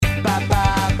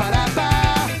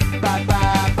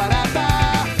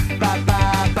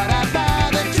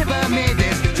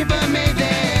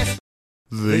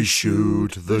They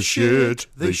shoot the shit,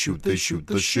 they shoot the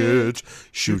shit,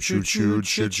 shoot,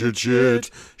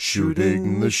 shit,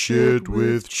 shooting the shit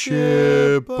with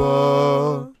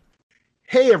Chippa.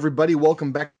 Hey everybody,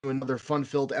 welcome back to another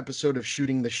fun-filled episode of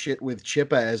Shooting the Shit with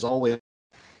Chippa. As always,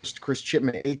 Chris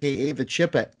Chipman, aka the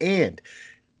Chippa, and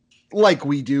like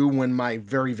we do when my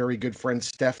very, very good friend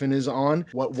Stefan is on,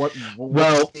 what's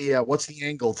the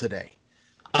angle today?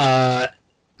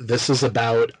 This is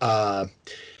about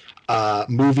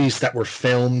movies that were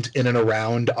filmed in and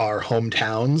around our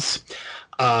hometowns.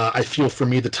 I feel for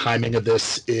me the timing of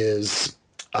this is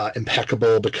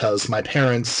impeccable because my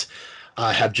parents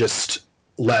have just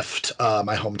left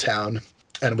my hometown,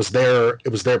 and it was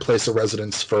their place of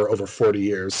residence for over 40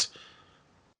 years.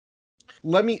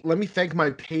 Let me thank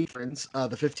my patrons, the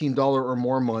 $15 or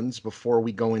more months before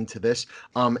we go into this.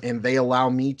 And they allow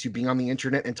me to be on the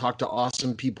internet and talk to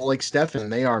awesome people like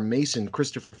Stefan. They are Mason,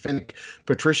 Christopher Finnick,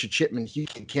 Patricia Chipman, Hugh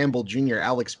Campbell Jr.,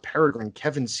 Alex Peregrine,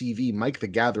 Kevin CV, Mike the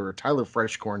Gatherer, Tyler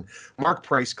Freshcorn, Mark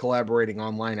Price collaborating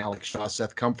online, Alex Shaw,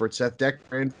 Seth Comfort, Seth Deck,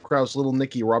 Brand Krause, Little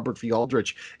Nicky, Robert V.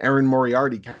 Aldrich, Aaron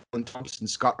Moriarty, Carolyn Thompson,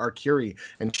 Scott Arcuri,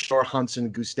 and Shor Hansen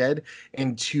Gusted.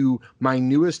 And to my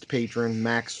newest patron,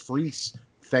 Max Freese,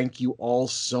 thank you all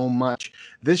so much.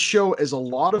 This show, as a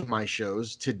lot of my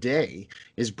shows today,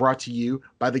 is brought to you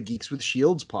by the Geeks with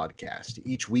Shields podcast.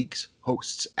 Each week's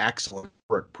hosts, excellent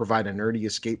work, provide a nerdy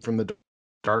escape from the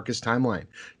darkest timeline,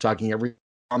 talking every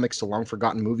comics to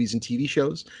long-forgotten movies and TV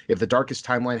shows. If the darkest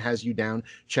timeline has you down,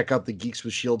 check out the Geeks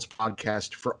with Shields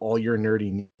podcast for all your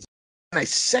nerdy needs. And I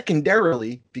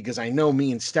secondarily, because I know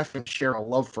me and Stefan share a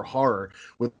love for horror,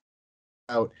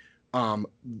 without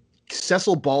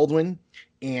Cecil Baldwin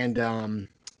and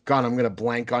God, I'm going to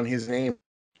blank on his name,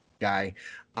 guy.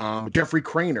 Jeffrey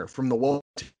Craner from the Wolf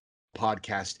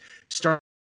podcast started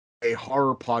a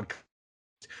horror podcast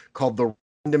called the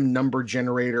Random Number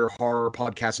Generator Horror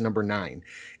Podcast number 9.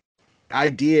 The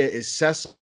idea is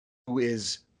Cecil, who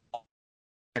is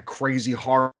a crazy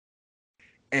horror,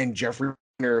 and Jeffrey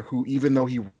Craner, who, even though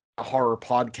he runs a horror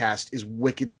podcast, is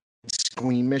wicked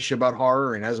squeamish about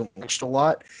horror and hasn't watched a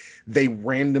lot. They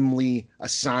randomly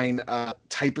assign a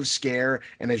type of scare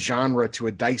and a genre to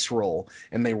a dice roll,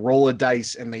 and they roll a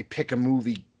dice and they pick a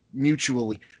movie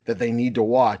mutually that they need to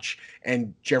watch,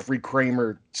 and Jeffrey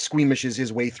Kramer squeamishes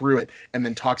his way through it and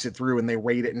then talks it through, and they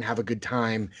rate it and have a good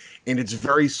time, and it's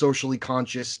very socially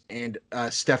conscious. And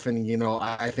Stefan, you know,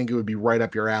 I think it would be right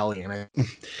up your alley, and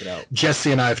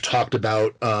Jesse and I have talked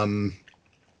about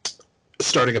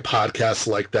starting a podcast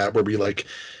like that where we like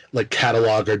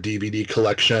catalog our DVD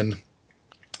collection,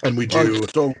 and we do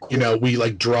so cool. You know, we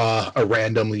like draw a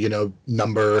random, you know,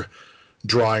 number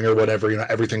drawing or whatever, you know,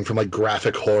 everything from like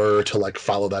graphic horror to like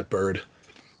Follow That Bird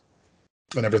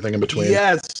and everything in between.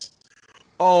 Yes.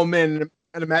 Oh man,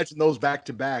 and imagine those back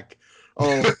to back.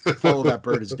 Oh, Follow That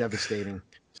Bird is devastating.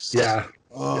 Yeah.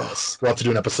 Yes. We'll have to do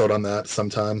an episode on that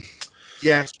sometime.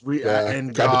 Yes.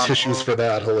 And grab the tissues for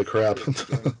that. Holy crap.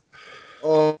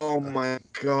 Oh my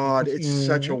God, it's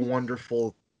such a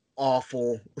wonderful,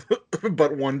 awful,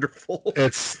 but wonderful.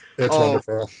 It's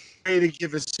wonderful. Way to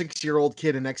give a 6-year-old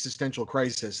kid an existential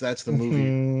crisis. That's the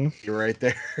movie right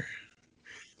there.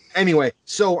 Anyway,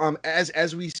 so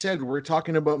as we said, we're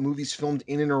talking about movies filmed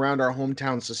in and around our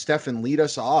hometown. So Stefan, lead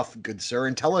us off, good sir,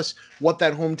 and tell us what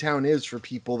that hometown is for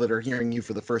people that are hearing you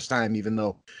for the first time, even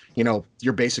though, you know,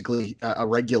 you're basically a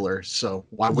regular. So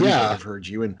why would you have heard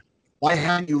you, and why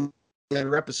haven't you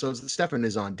other episodes that Stefan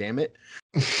is on, damn it.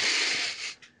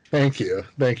 Thank you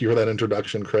for that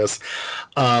introduction, Chris.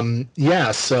 So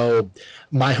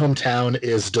my hometown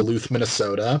is Duluth,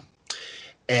 Minnesota,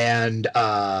 and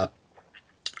I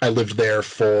lived there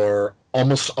for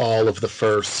almost all of the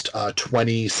first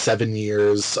 27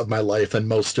 years of my life, and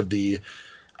most of the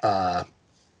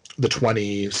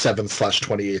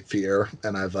 27th/28th year,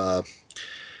 and I've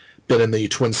been in the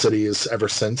Twin Cities ever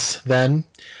since then.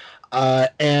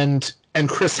 And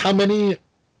Chris, how many?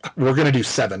 We're gonna do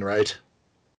 7, right?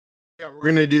 Yeah, we're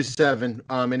gonna do 7.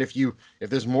 And if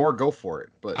there's more, go for it.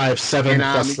 But I have 7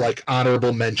 plus like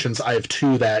honorable mentions. I have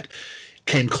 2 that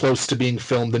came close to being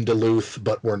filmed in Duluth,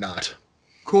 but were not.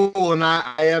 Cool, and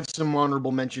I have some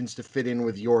honorable mentions to fit in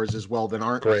with yours as well that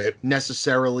aren't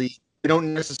necessarily. They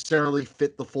don't necessarily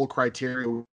fit the full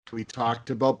criteria we talked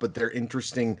about, but they're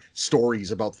interesting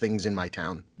stories about things in my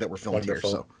town that were filmed here.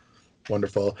 So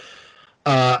wonderful.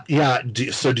 Do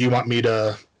you want me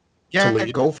to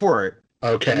lead? Go for it.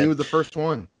 Okay. You the first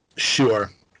one. Sure.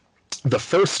 The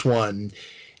first one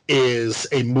is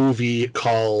a movie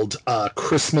called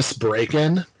Christmas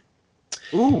Break-In.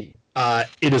 Ooh.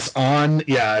 It is on.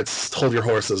 Yeah, it's hold your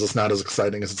horses. It's not as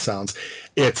exciting as it sounds.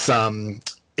 It's on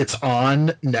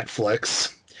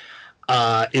Netflix.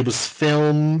 It was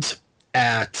filmed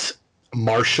at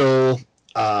Marshall,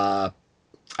 I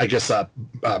guess a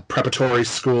preparatory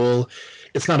school.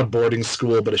 It's not a boarding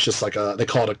school, but it's just like they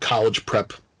call it a college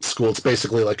prep school. It's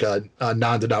basically like a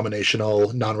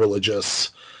non-denominational,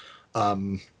 non-religious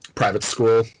private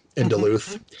school in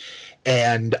Duluth.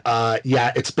 And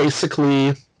yeah, it's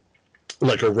basically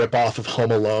like a ripoff of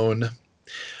Home Alone,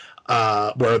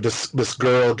 where this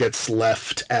girl gets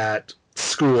left at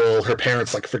school. Her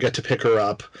parents like forget to pick her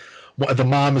up. The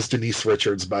mom is Denise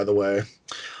Richards, by the way.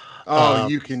 Oh,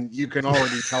 you can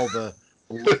already tell the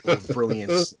level of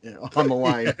brilliance on the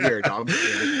line here. No, I'm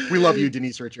kidding. We love you,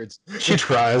 Denise Richards. She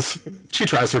tries. She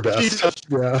tries her best.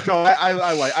 Yeah. No,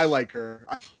 I like her.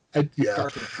 Yeah.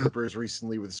 Started Troopers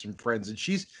recently with some friends, and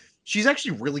she's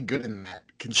actually really good in that.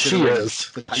 She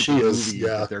is. The type she of is. movie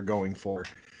Yeah. that they're going for.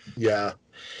 Yeah.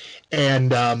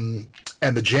 And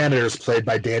the janitor is played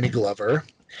by Danny Glover.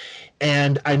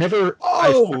 And I never.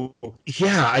 Oh.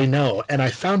 Yeah, I know. And I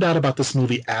found out about this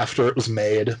movie after it was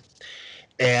made,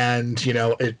 and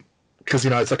because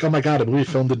it's like, oh my god, a movie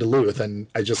filmed in Duluth, and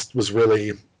I just was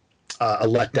really a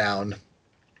letdown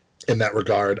in that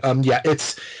regard. Yeah,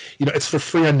 it's it's for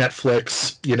free on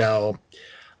Netflix.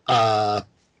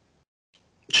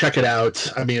 Check it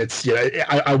out. I mean, it's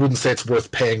I wouldn't say it's worth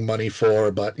paying money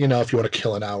for, but if you want to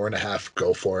kill an hour and a half,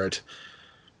 go for it.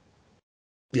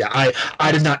 Yeah,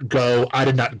 I did not go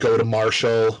to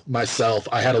Marshall myself.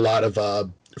 I had a lot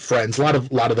of friends, a lot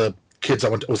of the kids I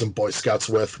was in Boy Scouts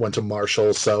with went to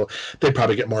Marshall, so they'd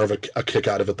probably get more of a kick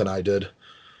out of it than I did.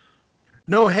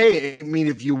 No, hey, I mean,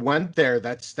 if you went there,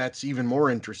 that's even more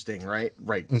interesting, right?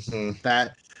 Right. Mm-hmm.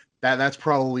 That's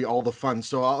probably all the fun.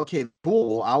 So okay,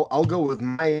 cool. I'll go with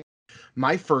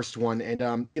my first one, and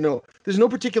there's no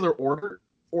particular order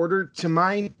to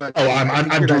mine, but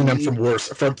I'm doing them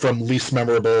from least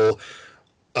memorable,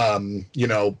 quote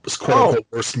unquote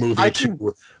worst movie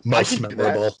to most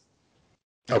memorable.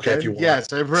 Okay, if you want. Yes,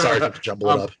 sorry to jumble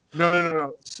it up.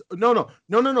 No.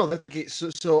 That's okay.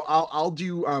 So I'll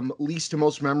do least to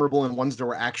most memorable and ones that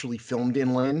were actually filmed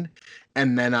in Lynn,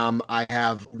 and then I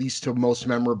have least to most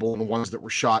memorable and ones that were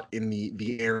shot in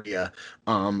the area,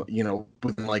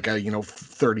 within like a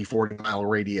 30-40 mile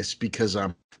radius, because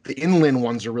the inland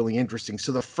ones are really interesting.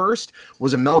 So the first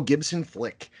was a Mel Gibson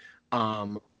flick, a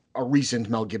recent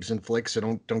Mel Gibson flick.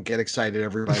 So don't get excited,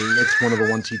 everybody. It's one of the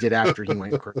ones he did after he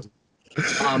went crazy.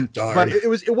 But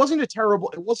it wasn't a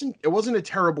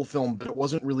terrible film, but it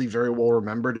wasn't really very well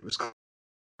remembered. It was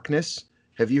Darkness.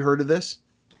 Have you heard of this?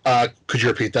 Could you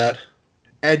repeat that?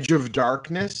 Edge of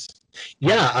Darkness.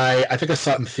 Yeah, I think I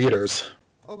saw it in theaters.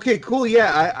 Okay, cool.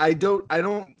 Yeah, I don't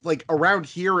like around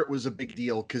here. It was a big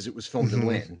deal because it was filmed in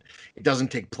Lynn. It doesn't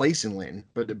take place in Lynn,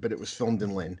 but it was filmed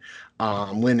in Lynn,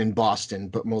 Lynn and Boston,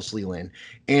 but mostly Lynn.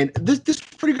 And this was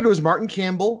pretty good. It was Martin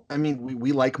Campbell. I mean,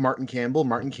 we like Martin Campbell.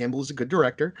 Martin Campbell is a good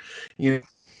director,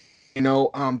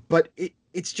 but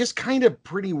it's just kind of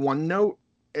pretty one note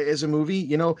as a movie.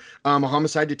 A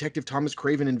homicide detective, Thomas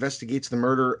Craven, investigates the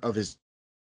murder of his.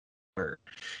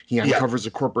 He uncovers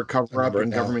a corporate cover-up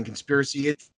and government conspiracy.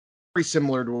 It's very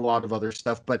similar to a lot of other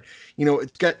stuff, but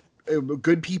it's got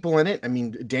good people in it. I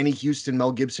mean, Danny Houston,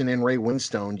 Mel Gibson, and Ray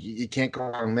Winstone. You can't go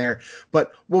wrong there.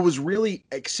 But what was really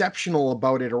exceptional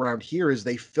about it around here is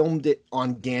they filmed it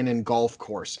on Gannon Golf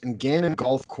Course, and Gannon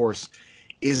Golf Course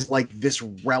is like this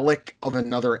relic of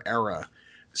another era.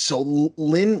 So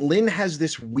Lynn has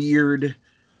this weird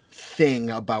thing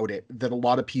about it that a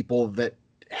lot of people that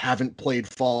haven't played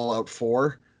Fallout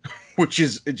 4, which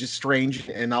is just strange,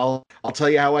 and I'll tell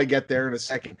you how I get there in a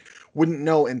second. Wouldn't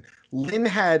know. And Lynn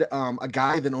had a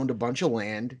guy that owned a bunch of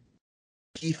land.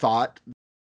 He thought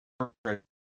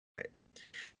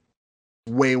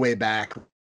way back,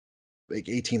 like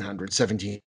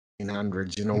 1800s,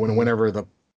 1700s, whenever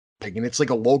and it's like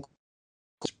a local,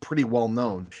 it's pretty well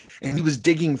known, and he was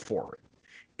digging for it.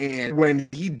 And when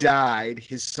he died,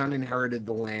 his son inherited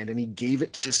the land, and he gave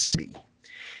it to the city.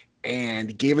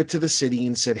 And gave it to the city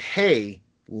and said, hey,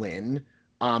 Lynn,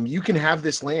 you can have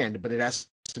this land, but it has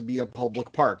to be a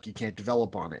public park. You can't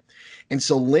develop on it. And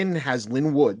so Lynn has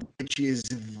Lynnwood, which is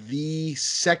the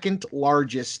second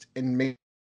largest, and make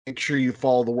sure you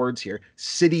follow the words here,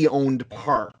 city-owned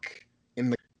park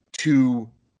in the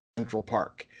Central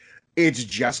Park. It's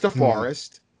just a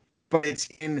forest, but it's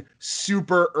in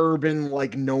super urban,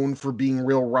 like known for being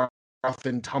real rough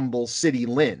and tumble city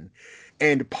Lynn.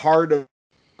 And part of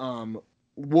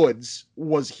Woods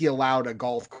was he allowed a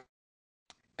golf course,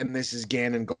 and this is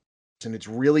Ganon Golf, and it's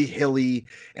really hilly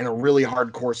and a really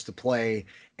hard course to play,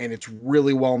 and it's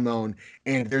really well known.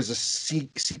 And there's a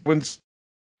sequence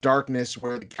darkness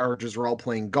where the characters are all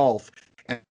playing golf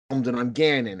and filmed it on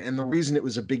Ganon. And the reason it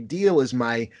was a big deal is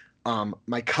my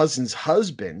cousin's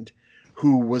husband,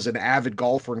 who was an avid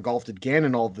golfer and golfed at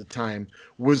Ganon all the time,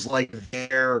 was like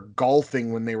there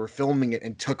golfing when they were filming it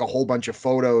and took a whole bunch of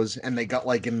photos, and they got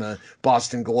like in the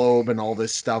Boston Globe and all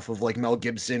this stuff of like Mel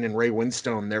Gibson and Ray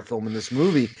Winstone there filming this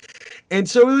movie. And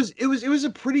so it was a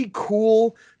pretty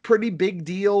cool, pretty big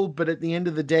deal, but at the end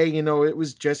of the day, it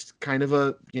was just kind of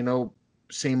a,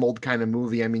 same old kind of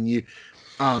movie. I mean,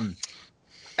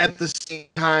 at the same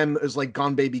time as like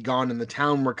Gone Baby Gone and The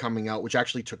Town were coming out, which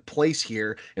actually took place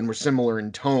here and were similar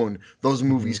in tone, those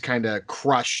movies kind of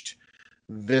crushed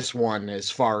this one as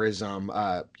far as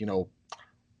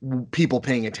people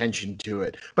paying attention to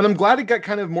it. But I'm glad it got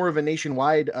kind of more of a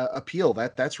nationwide appeal.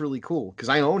 That's really cool because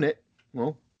I own it.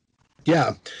 Well,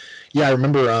 yeah, I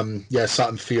remember. I saw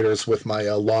it in theaters with my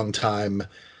longtime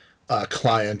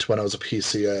client when I was a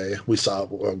PCA. We saw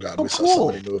we saw so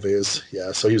many movies.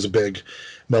 Yeah, so he was a big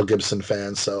Mel Gibson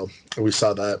fan, so we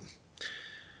saw that.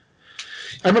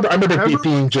 I remember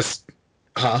being just,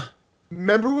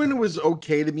 Remember when it was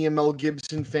okay to be a Mel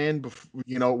Gibson fan, before,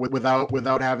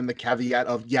 without having the caveat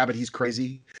of but he's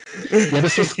crazy. Yeah,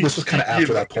 this was kind of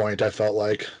after that point. I felt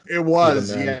like it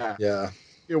was, yeah,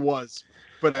 it was.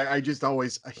 But I just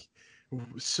always,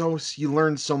 you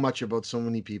learn so much about so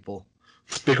many people.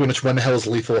 Speaking of which, when the hell is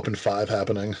Lethal Weapon 5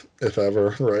 happening, if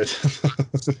ever, right?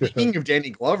 Speaking of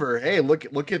Danny Glover, hey,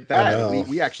 look at that.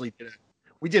 We actually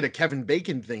did a Kevin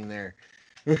Bacon thing there.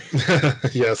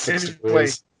 Yeah, 60 anyway,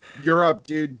 you're up,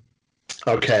 dude.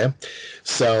 Okay.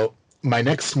 So my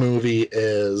next movie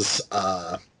is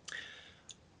The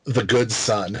Good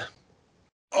Son.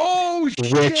 Oh,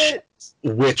 shit!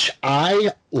 Which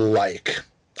I like.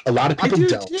 A lot of people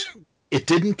don't. Too. It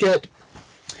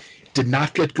did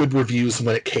not get good reviews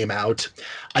when it came out.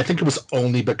 I think it was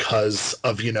only because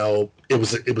of,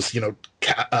 it was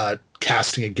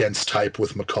casting against type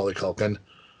with Macaulay Culkin.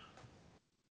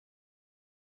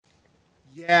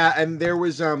 Yeah, and there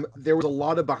was a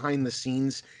lot of behind the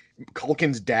scenes.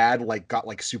 Culkin's dad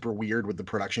got super weird with the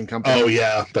production company. Oh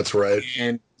yeah, that's right.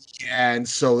 And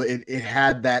so it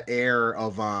had that air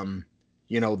of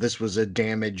this was a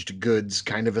damaged goods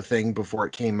kind of a thing before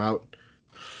it came out.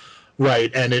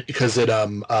 Right, and because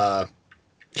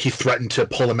he threatened to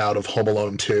pull him out of Home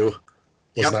Alone 2.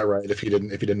 Wasn't that right? If he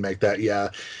didn't make that, yeah.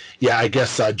 I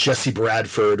guess Jesse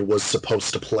Bradford was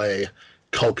supposed to play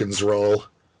Culkin's role.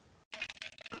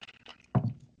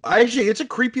 Actually, it's a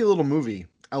creepy little movie.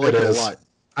 I like it a lot.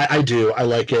 I do. I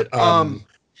like it.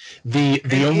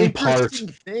 The only part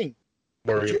thing.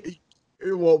 Well,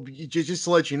 just to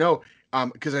let you know,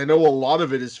 because I know a lot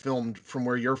of it is filmed from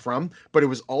where you're from, but it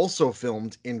was also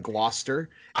filmed in Gloucester.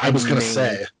 I was going to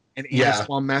say, and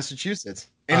Ennisquam, Massachusetts,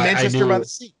 and Manchester by the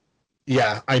Sea.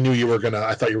 Yeah, I knew you were gonna.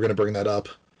 I thought you were gonna bring that up.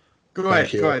 Go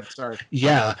ahead. Sorry.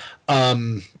 Yeah.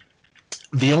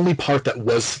 The only part that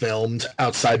was filmed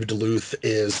outside of Duluth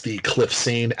is the cliff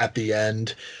scene at the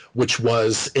end, which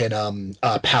was in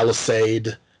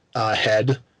Palisade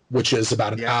Head, which is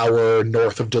about an hour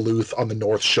north of Duluth on the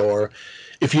North Shore.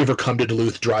 If you ever come to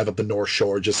Duluth, drive up the North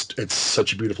Shore. It's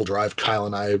such a beautiful drive. Kyle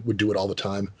and I would do it all the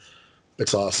time.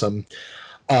 It's awesome.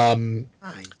 Nice.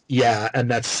 Yeah,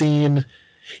 and that scene,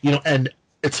 and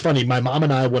it's funny. My mom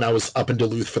and I, when I was up in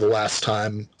Duluth for the last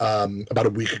time, about a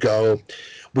week ago,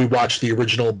 we watched the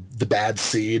original The Bad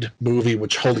Seed movie,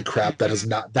 which, holy crap,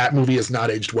 that movie has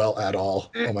not aged well at all.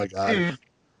 Oh my God.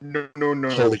 No.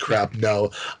 Holy crap,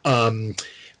 no.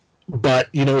 But,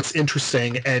 it's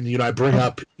interesting. And, I bring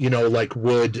up, like,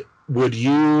 would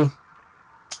you,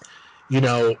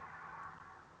 would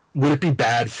it be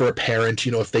bad for a parent,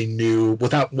 if they knew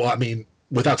without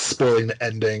spoiling the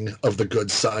ending of The Good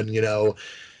Son,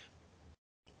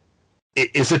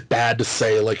 is it bad to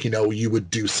say, like, you would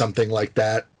do something like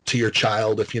that to your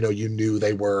child if, you knew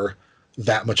they were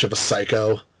that much of a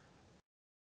psycho?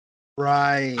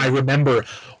 Right. I remember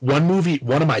one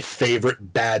of my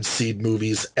favorite Bad Seed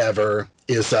movies ever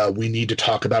is We Need to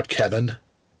Talk About Kevin.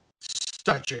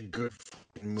 Such a good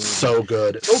movie. So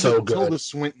good. Tilda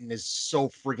Swinton is so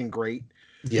freaking great.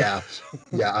 Yeah.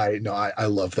 Yeah, I know. I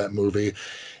love that movie.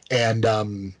 And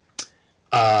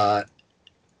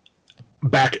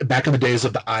back in the days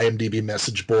of the IMDb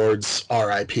message boards,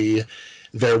 RIP,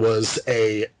 there was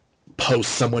a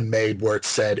post someone made where it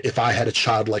said, "If I had a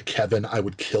child like Kevin, I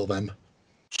would kill them."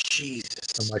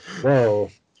 Jesus. I'm like,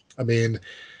 whoa. I mean,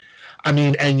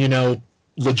 and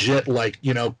legit, like,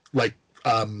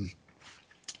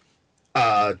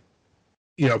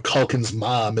 Culkin's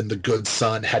mom and the good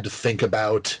son had to think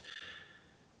about,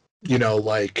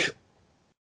 like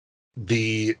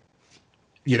the,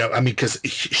 because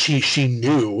she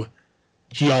knew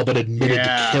he all but admitted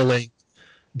to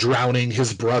drowning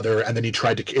his brother, and then he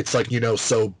tried to. It's like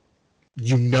so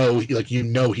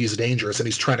he's dangerous, and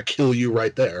he's trying to kill you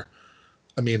right there.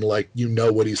 I mean, like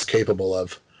what he's capable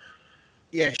of.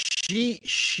 Yeah,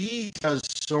 she does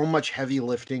so much heavy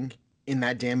lifting in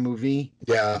that damn movie.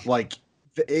 Yeah, like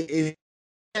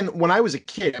and when I was a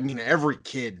kid, I mean, every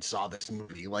kid saw this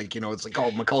movie. Like, it's like,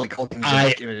 oh, Macaulay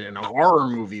Culkin's in a horror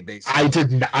movie, basically.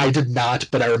 I did not,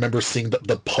 but I remember seeing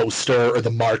the poster or the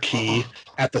marquee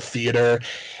at the theater.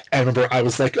 I remember I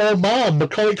was like, "Oh, Mom,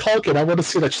 Macaulay Culkin, I want to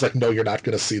see that." She's like, "No, you're not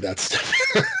going to see that stuff."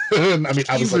 I mean,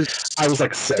 I was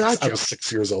like 6. I was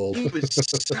 6 years old. He was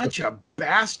such a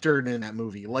bastard in that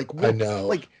movie. Like, I know.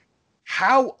 Like,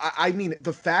 how? I mean,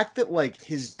 the fact that like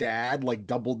his dad like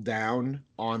doubled down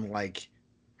on like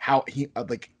how he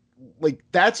like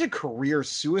that's a career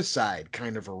suicide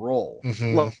kind of a role.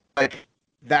 Mm-hmm. Like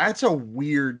that's a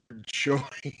weird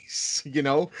choice,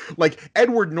 Like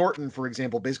Edward Norton, for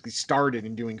example, basically started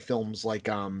in doing films like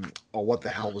what the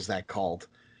hell was that called?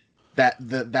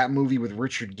 That movie with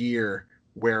Richard Gere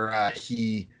where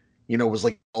he was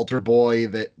like altar boy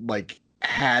that like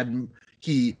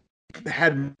he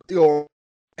had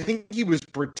I think he was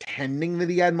pretending that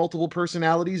he had multiple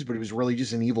personalities, but he was really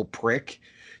just an evil prick.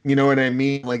 You know what I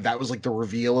mean? Like that was like the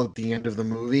reveal at the end of the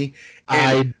movie.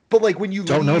 But like when you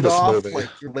don't know this off movie. like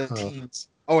your late teens,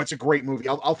 it's a great movie.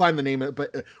 I'll find the name of it.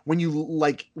 But when you're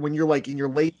like in your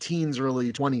late teens,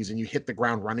 early 20s, and you hit the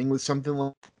ground running with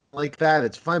something like that,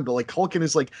 it's fun. But like Culkin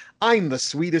is like, I'm the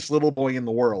sweetest little boy in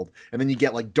the world, and then you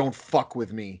get like, don't fuck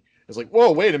with me. It's like,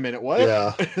 whoa, wait a minute, what?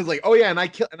 Yeah. It's like, oh yeah, and I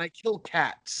kill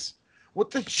cats.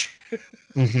 What the?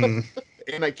 Mm-hmm.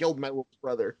 And I killed my little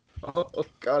brother. Oh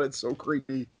God, it's so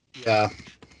creepy. Yeah.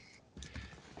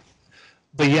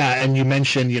 But yeah, and you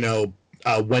mentioned,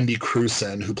 Wendy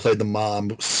Crewson, who played the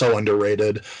mom, so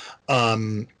underrated.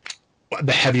 The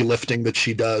heavy lifting that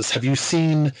she does. Have you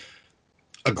seen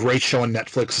a great show on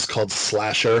Netflix? It's called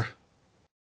Slasher.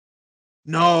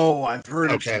 No, I've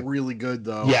heard it's really good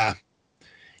though. Yeah,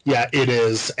 it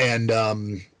is. And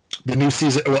the new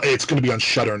season, well, it's going to be on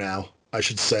Shudder now, I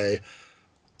should say.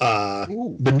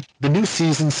 The new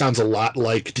season sounds a lot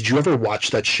like, did you ever watch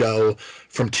that show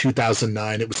from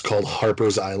 2009? It was called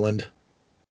Harper's Island.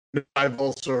 I've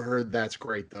also heard that's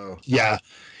great though. Yeah.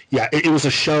 It was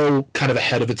a show kind of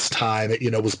ahead of its time.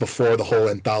 It was before the whole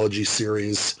anthology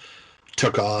series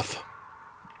took off.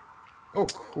 Oh,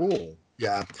 cool.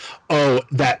 Yeah. Oh,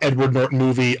 that Edward Norton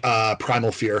movie,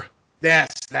 Primal Fear.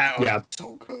 Yes, that one. Yeah.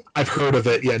 So good. I've heard of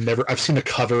it. Yeah, I've seen the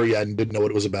cover. Yeah, and didn't know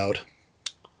what it was about.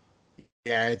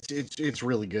 Yeah, it's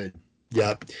really good.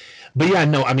 Yeah, but yeah,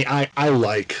 no, I mean, I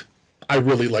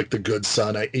really like The Good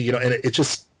Son. And it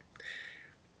just,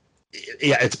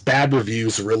 yeah, it's bad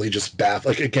reviews really just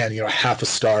like again, half a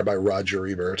star by Roger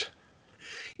Ebert.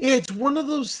 Yeah, it's one of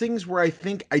those things where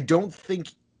I don't think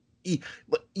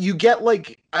you get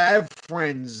like, I have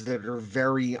friends that are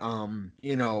very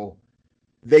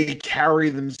they carry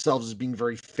themselves as being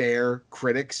very fair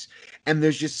critics, and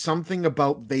there's just something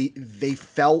about they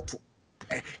felt,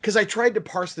 because I tried to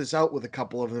parse this out with a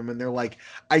couple of them, and they're like,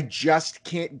 I just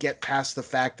can't get past the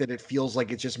fact that it feels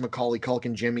like it's just Macaulay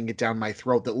Culkin jamming it down my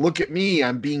throat that, look at me,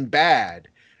 I'm being bad.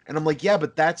 And I'm like, yeah,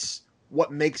 but that's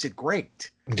what makes it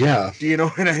great. Yeah. Do you know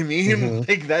what I mean? Mm-hmm.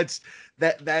 Like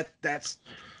that's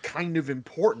kind of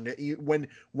important.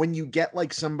 When you get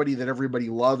like somebody that everybody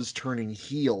loves turning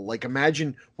heel, like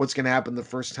imagine what's going to happen the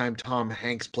first time Tom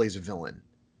Hanks plays a villain.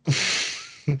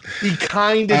 He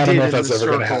kind of did. I don't know if that's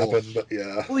ever going to happen, but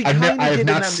yeah. Well, I have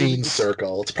not seen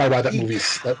Circle. It's probably why that movie.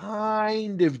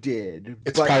 Kind of did.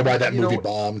 It's probably why that movie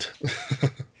bombed.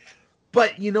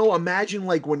 But imagine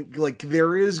like when like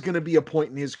there is going to be a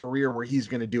point in his career where he's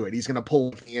going to do it. He's going to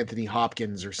pull Anthony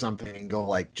Hopkins or something and go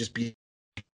like, just be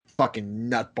fucking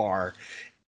nut bar.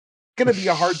 It's going to be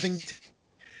a hard thing,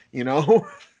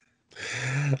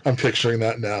 I'm picturing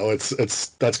that now.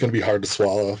 That's going to be hard to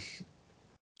swallow.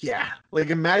 Yeah,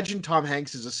 like imagine Tom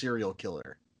Hanks is a serial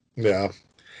killer. Yeah,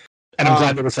 and I'm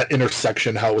glad there was that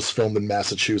intersection. How it was filmed in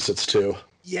Massachusetts too.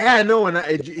 Yeah, no, and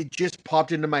it just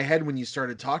popped into my head when you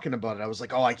started talking about it. I was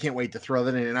like, oh, I can't wait to throw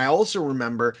that in. And I also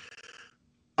remember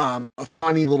a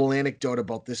funny little anecdote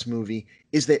about this movie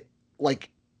is that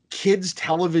like kids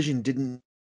television didn't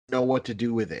know what to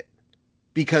do with it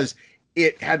because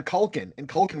it had Culkin, and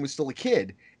Culkin was still a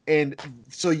kid. And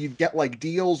so you'd get like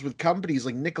deals with companies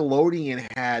like Nickelodeon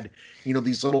had,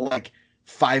 these little like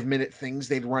 5-minute things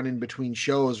they'd run in between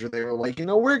shows, or they were like,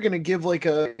 we're gonna give like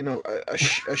a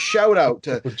a shout out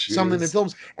to Oh, something in jeez.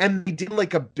 films, and they did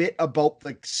like a bit about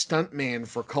like stuntman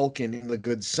for Culkin in The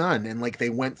Good Son, and like they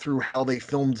went through how they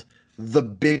filmed the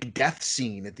big death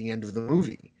scene at the end of the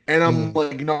movie. And I'm Mm,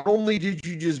 like, not only did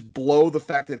you just blow the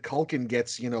fact that Culkin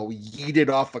gets, yeeted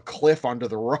off a cliff onto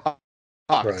the right.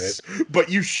 rocks, but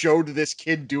you showed this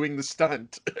kid doing the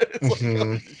stunt. It's like, oh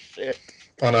Hmm. shit.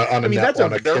 On I mean, that's a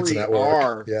on a kids very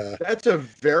network. Yeah.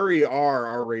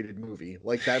 R-rated movie.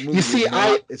 Like that You movie see, is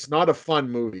not, it's not a fun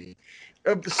movie.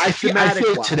 I Thematic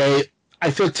feel like wise. today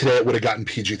it would have gotten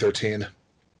PG-13.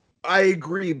 I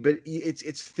agree, but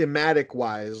it's thematic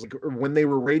wise. Like when they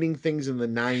were rating things in the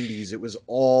 90s, it was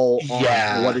all on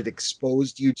what Yeah. it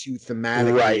exposed you to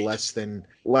thematically, Right. less than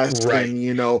Right.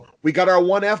 we got our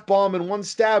one F bomb and one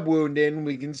stab wound in,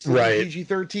 we can still be Right.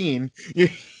 PG-13.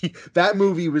 That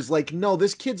movie was like, no,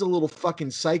 this kid's a little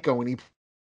fucking psycho, and he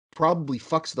probably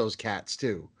fucks those cats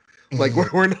too. Like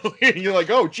Mhm. we're not, you're like,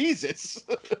 oh Jesus.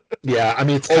 Yeah. I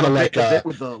mean, it's Oh, kind of like the bit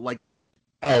with the like,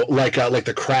 like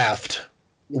The Craft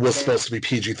was supposed to be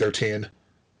PG-13,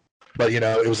 but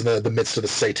it was in the midst of the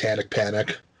satanic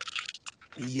panic.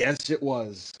 yes, it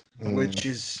was, Mm. which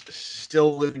is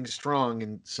still living strong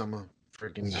in some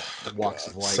freaking walks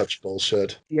of God, life. such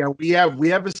bullshit. Yeah, we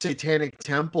have a satanic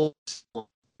temple.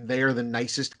 They are the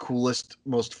nicest, coolest,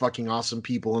 most fucking awesome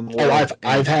people in the Oh, world,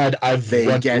 and I've they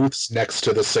run get booths next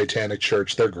to the Satanic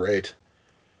Church. They're great.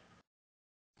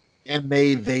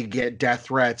 they get death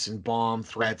threats and bomb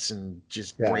threats and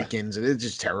just Yeah. break-ins, and it's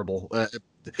just terrible.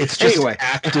 It's just Anyway,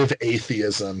 active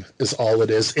atheism is all it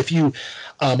is. If you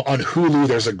on Hulu,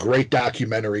 there's a great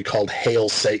documentary called Hail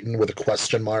Satan with a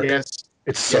question mark. yes,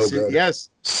 It's so good. yes,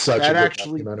 Such a that good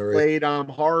actually documentary. played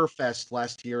Horror Fest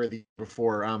last year or the year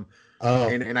before. Oh.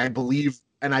 And I believe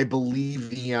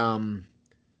the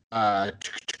uh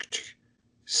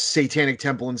Satanic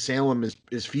Temple in Salem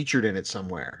is featured in it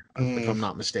somewhere, if Mm, I'm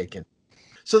not mistaken.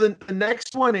 So then the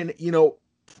next one, and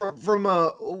from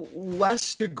a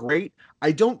less to great,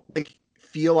 I don't like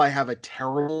feel I have a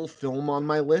terrible film on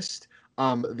my list.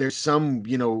 There's some,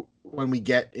 when we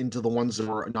get into the ones that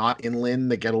are not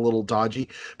inland that get a little dodgy,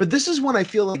 but this is one I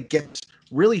feel like gets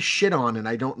really shit on, and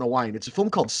I don't know why. And it's a film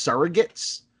called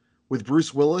Surrogates with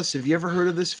Bruce Willis. Have you ever heard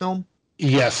of this film?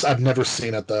 yes, I've never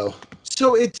seen it though.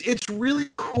 So it's really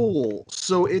cool.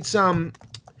 So it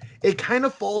kind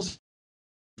of falls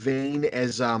vein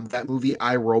as that movie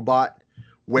I, Robot,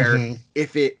 where Hmm.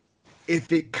 if it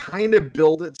if it kind of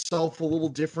built itself a little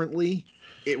differently,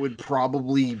 it would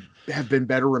probably have been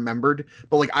better remembered.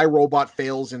 But like I, Robot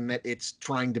fails in that it's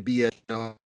trying to be a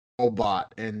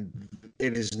robot, and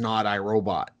it is not I,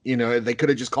 Robot. They could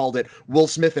have just called it Will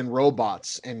Smith and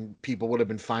Robots, and people would have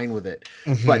been fine with it.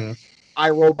 But Hmm. I,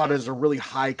 Robot is a really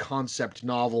high concept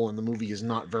novel, and the movie is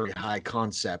not very high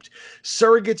concept.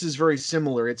 Surrogates is very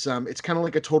similar. It's kind of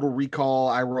like a Total Recall,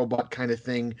 I, Robot kind of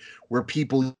thing, where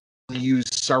people use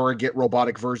surrogate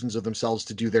robotic versions of themselves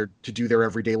to do their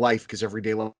everyday life, because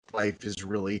everyday life is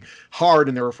really hard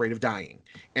and they're afraid of dying.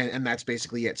 And that's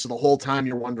basically it. So the whole time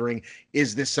you're wondering,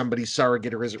 is this somebody's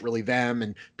surrogate or is it really them?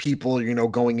 And people,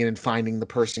 going in and finding the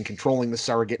person controlling the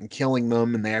surrogate and killing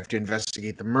them, and they have to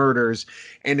investigate the murders.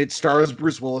 And it stars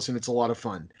Bruce Willis, and it's a lot of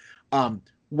fun.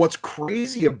 What's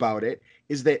crazy about it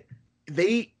is that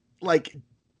they like,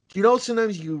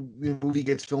 sometimes the movie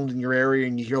gets filmed in your area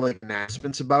and you hear like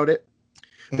announcements about it.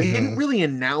 They didn't Hmm. really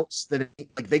announce that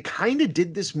like they kind of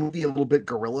did this movie a little bit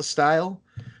guerrilla style.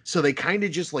 So they kind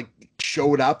of just like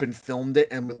showed up and filmed it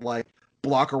and would like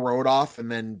block a road off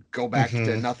and then go back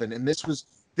to Hmm. nothing. And this was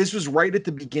right at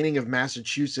the beginning of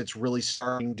Massachusetts really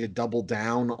starting to double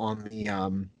down on the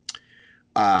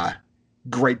uh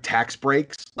great tax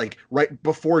breaks. Like right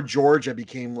before Georgia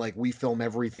became like, we film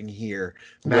everything here,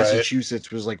 Right.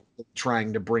 Massachusetts was like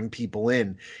trying to bring people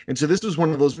in. And so this was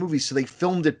one of those movies. So they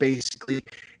filmed it basically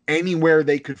anywhere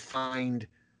they could find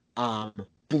um,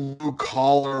 blue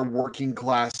collar working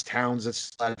class towns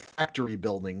that had factory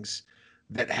buildings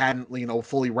that hadn't,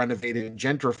 fully renovated and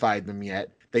gentrified them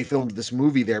yet. They filmed this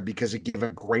movie there because it gave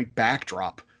a great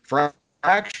backdrop for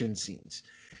action scenes.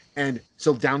 And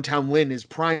so downtown Lynn is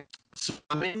prime. So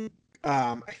I'm in,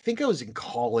 I think I was in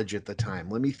college at the time.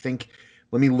 Let me think.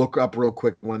 Let me look up real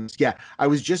quick ones. Yeah, I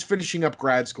was just finishing up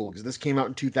grad school because this came out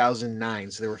in 2009.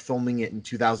 So they were filming it in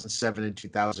 2007 and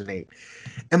 2008.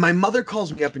 And my mother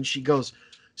calls me up and she goes,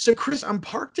 "So Chris, I'm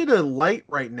parked at a light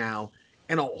right now,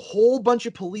 and a whole bunch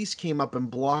of police came up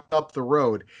and blocked up the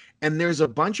road. And there's a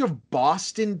bunch of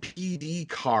Boston PD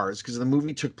cars because the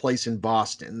movie took place in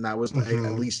Boston. That was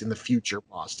at least in the future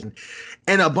Boston,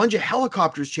 and a bunch of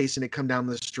helicopters chasing it come down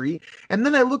the street. And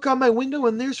then I look out my window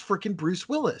and there's freaking Bruce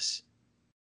Willis,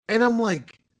 and I'm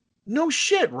like, no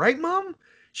shit, right, Mom?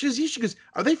 She goes,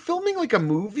 are they filming like a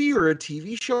movie or a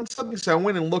TV show and something? So I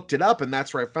went and looked it up, and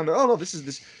that's where I found out. Oh no, this is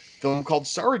this film called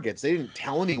Surrogates. They didn't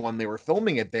tell anyone they were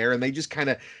filming it there, and they just kind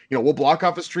of, we'll block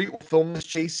off a street, we'll film this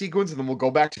chase sequence, and then we'll go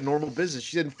back to normal business.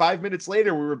 She said 5 minutes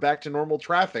later we were back to normal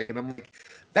traffic, and I'm like,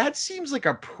 that seems like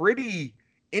a pretty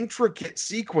intricate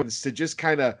sequence to just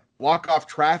kind of walk off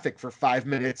traffic for 5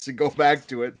 minutes and go back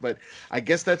to it. But I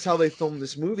guess that's how they filmed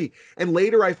this movie. And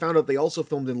later I found out they also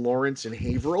filmed in Lawrence and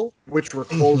Haverhill, which were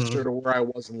closer to where I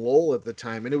was in Lowell at the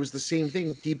time. And it was the same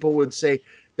thing. People would say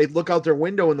they'd look out their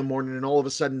window in the morning and all of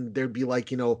a sudden there'd be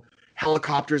like,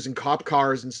 helicopters and cop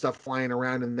cars and stuff flying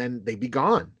around, and then they'd be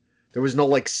gone. There was no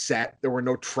like set. There were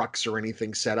no trucks or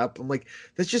anything set up. I'm like,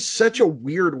 that's just such a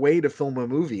weird way to film a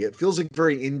movie. It feels like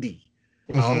very indie.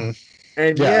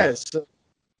 And yes,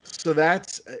 so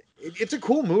that's it's a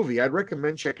cool movie. I'd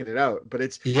recommend checking it out. But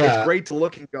it's great to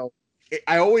look and go.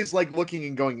 I always like looking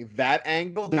and going, that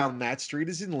angle down that street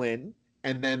is in Lynn,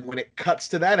 and then when it cuts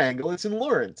to that angle, it's in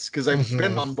Lawrence, because I've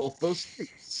been on both those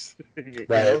streets.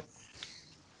 Right.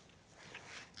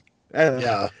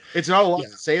 It's not a lot to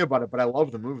say about it, but I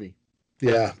love the movie.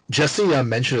 Yeah, Jessie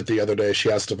mentioned it the other day. She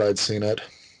asked if I'd seen it.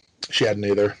 She hadn't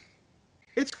either.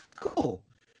 It's cool.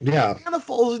 Yeah, it kind of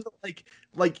falls into like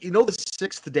The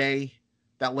Sixth Day,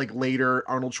 that like later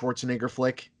Arnold Schwarzenegger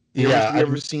flick. You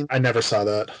ever seen? I never saw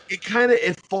that.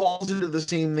 It falls into the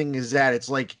same thing as that. It's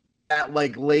like that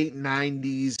like late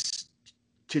 90s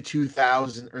to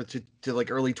 2000 or to like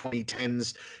early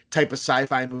 2010s type of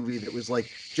sci-fi movie that was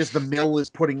like just the mill is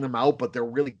putting them out, but they're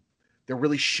really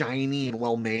shiny and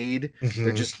well made.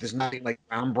 There's nothing like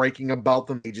groundbreaking about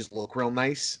them. They just look real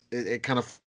nice. It kind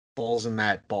of falls in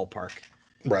that ballpark.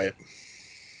 Right.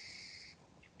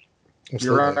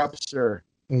 You're up, sir.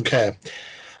 Okay.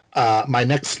 My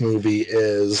next movie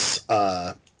is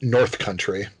North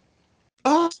Country.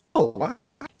 Oh, wow.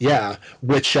 Yeah,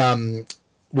 which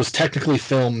was technically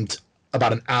filmed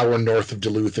about an hour north of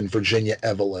Duluth in Virginia,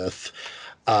 Eveleth.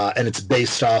 And it's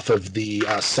based off of the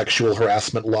sexual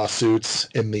harassment lawsuits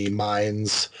in the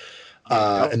mines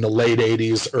in the late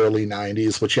 80s, early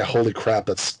 90s, which, holy crap,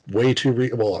 that's way too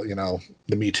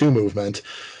the Me Too movement,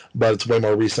 but it's way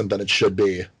more recent than it should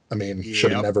be. I mean,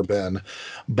 should have never been.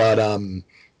 But, and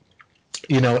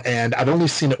I've only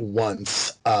seen it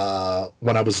once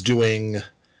when I was doing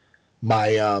my,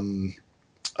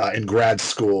 in grad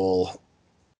school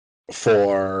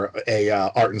for a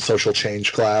art and social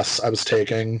change class I was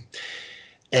taking.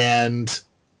 And,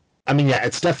 I mean,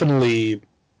 it's definitely...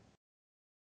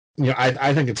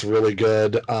 I think it's really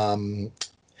good.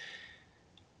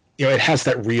 It has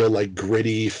that real, like,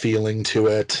 gritty feeling to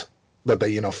it, that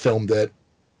they, filmed it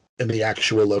in the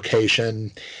actual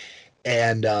location.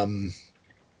 And I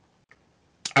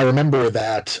remember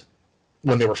that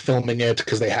when they were filming it,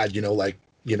 because they had, like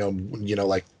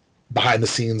behind the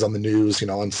scenes on the news,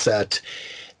 on set.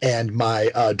 And my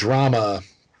drama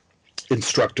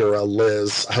instructor,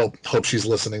 Liz, I hope she's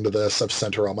listening to this. I've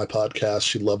sent her on my podcast.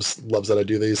 She loves that I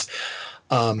do these.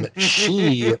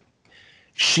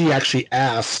 She actually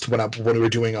asked when we were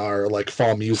doing our like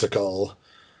fall musical.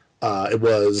 It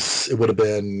would have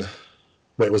been,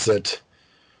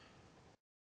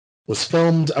 was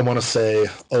filmed, I want to say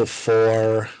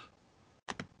 2004.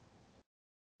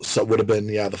 So it would have been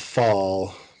the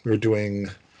fall. We were doing,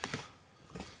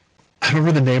 I don't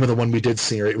remember the name of the one we did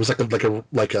senior. It was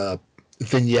like a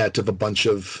vignette of a bunch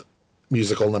of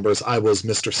musical numbers. I was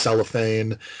Mr.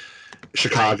 Cellophane,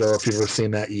 Chicago. Nice. If you've ever seen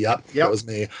that, yep. That was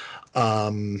me.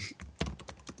 Okay.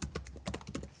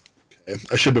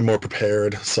 I should be more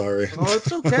prepared. Sorry. Oh,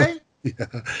 it's okay.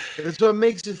 That's what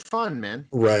makes it fun, man.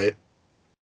 Right.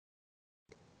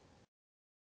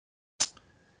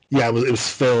 Yeah, it was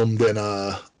filmed in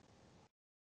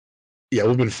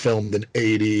we've been filmed in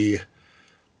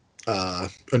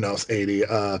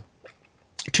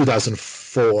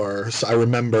 2004. So I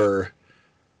remember,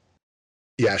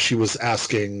 she was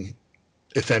asking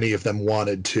if any of them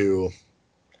wanted to,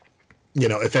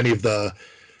 if any of the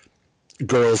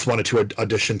girls wanted to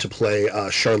audition to play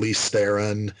Charlize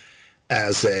Theron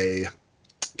as a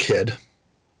kid.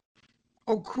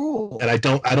 Oh, cool. And I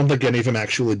don't think any of them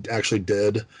actually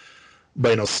did,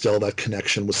 but still that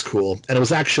connection was cool. And it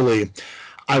was actually,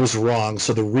 I was wrong.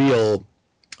 So the real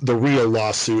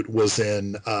lawsuit was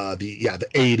in the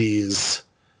 80s.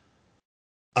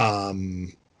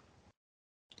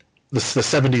 the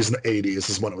 70s and the 80s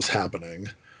is when it was happening.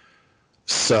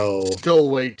 So Still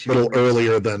way a too little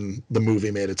earlier than the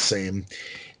movie made it seem.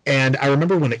 And I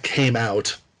remember when it came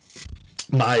out,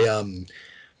 my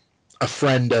a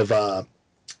friend of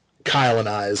Kyle and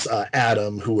I's,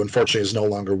 Adam, who unfortunately is no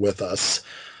longer with us,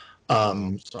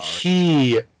 sorry.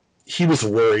 he was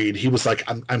worried. He was like,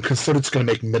 I'm concerned it's going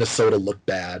to make Minnesota look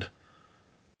bad.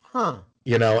 Huh.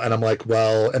 And I'm like,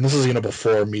 well, and this is,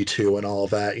 before Me Too and all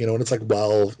of that, and it's like,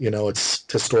 well, it's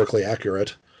historically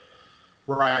accurate.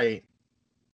 Right.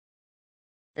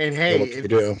 And So hey, what can you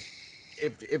do?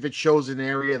 if it shows an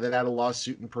area that had a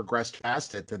lawsuit and progressed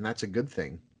past it, then that's a good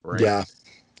thing, right? Yeah,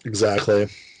 exactly.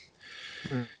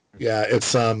 Mm. Yeah,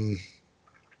 I mean,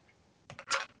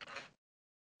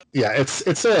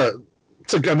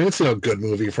 it's a good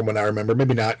movie from what I remember.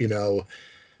 Maybe not,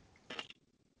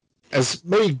 as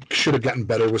maybe should have gotten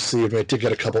better received. It did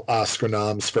get a couple Oscar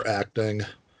noms for acting.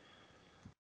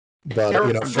 But,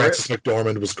 Frances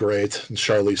McDormand was great, and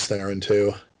Charlize Theron,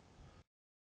 too.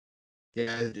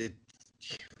 Yeah,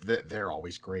 they're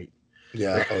always great.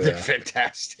 Yeah, they're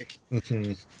fantastic.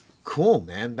 Mm-hmm. Cool,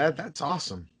 man. That's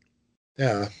awesome.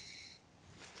 Yeah.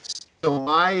 So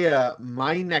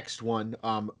my next one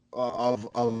of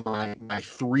my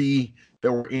three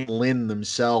that were in Lynn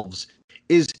themselves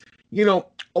is,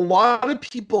 a lot of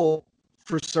people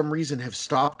for some reason have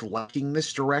stopped liking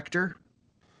this director,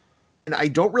 and I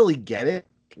don't really get it.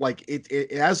 Like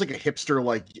it has like a hipster,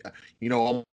 like,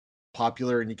 all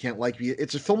popular and you can't like me.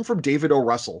 It's a film from David O.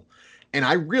 Russell, and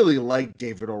I really like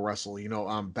David O. Russell.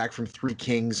 Back from Three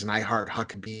Kings and I Heart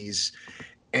Huckabees,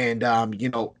 and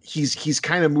he's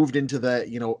kind of moved into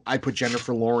the I put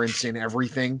Jennifer Lawrence in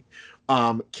everything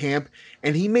camp,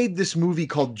 and he made this movie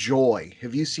called Joy.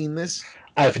 Have you seen this?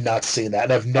 I have not seen that,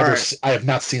 and I have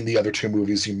not seen the other two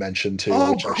movies you mentioned too,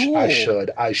 which Cool. I should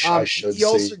He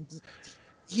also see.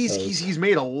 he's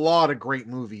made a lot of great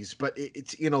movies, but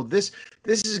it's this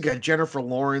has got Jennifer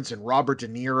Lawrence and Robert De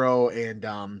Niro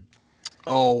and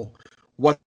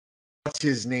what's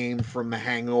his name from The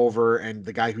Hangover, and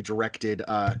the guy who directed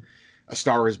A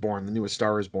Star Is Born, the newest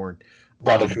Star Is Born,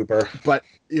 Bradley Cooper. But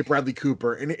Bradley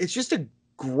Cooper, and it's just a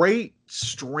great,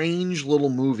 strange little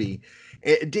movie.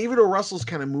 David O. Russell's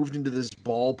kind of moved into this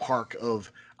ballpark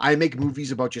of I make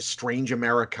movies about just strange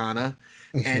Americana,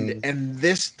 and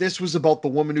this was about the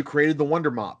woman who created the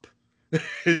Wonder Mop.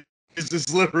 This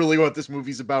is literally what this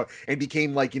movie's about, and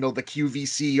became like the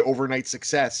QVC overnight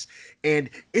success. And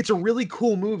it's a really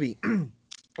cool movie,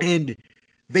 and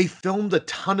they filmed a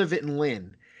ton of it in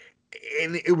Lynn.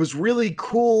 And it was really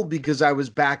cool because I was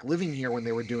back living here when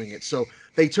they were doing it. So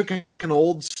they took an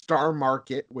old Star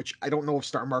Market, which I don't know if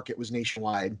Star Market was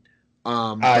nationwide.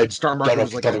 But Star Market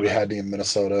was like we had any in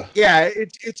Minnesota. Yeah,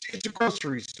 it's a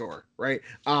grocery store, right?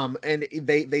 And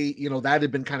they that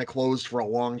had been kind of closed for a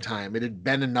long time. It had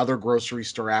been another grocery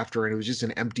store after, and it was just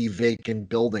an empty, vacant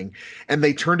building. And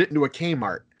they turned it into a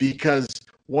Kmart because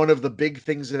one of the big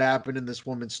things that happened in this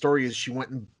woman's story is she went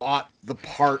and bought the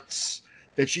parts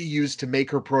that she used to make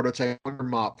her prototype Wonder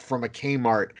Mop from a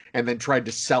Kmart, and then tried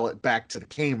to sell it back to the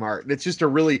Kmart. And it's just a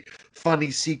really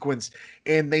funny sequence.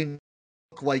 And they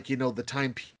look like the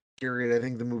time period. I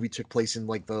think the movie took place in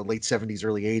like the late 70s,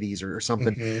 early 80s or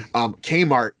something.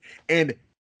 Kmart. And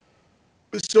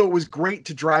so it was great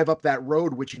to drive up that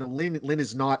road, which Lynn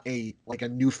is not a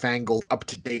newfangled,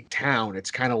 up-to-date town.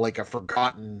 It's kind of like a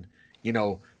forgotten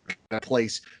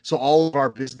place. So all of our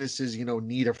businesses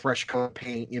need a fresh coat of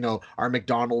paint. Our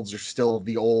McDonald's are still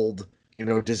the old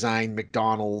design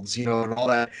McDonald's, and all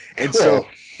that. And so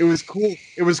it was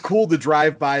cool to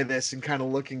drive by this and kind of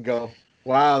look and go,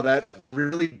 wow, that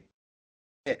really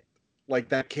like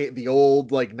that the old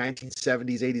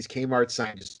 1970s 80s Kmart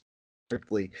sign just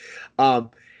strictly.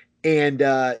 And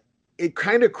it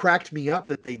kind of cracked me up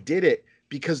that they did it,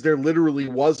 because there literally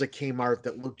was a Kmart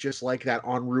that looked just like that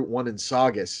on Route 1 in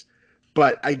Saugus.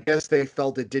 But I guess they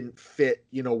felt it didn't fit,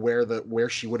 where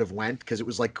she would have went, because it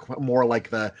was more like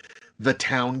the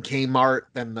town Kmart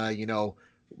than the,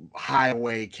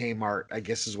 highway Kmart, I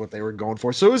guess is what they were going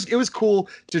for. So it was cool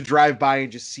to drive by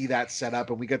and just see that set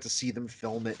up, and we got to see them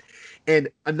film it. And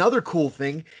another cool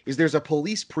thing is there's a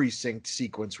police precinct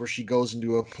sequence where she goes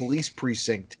into a police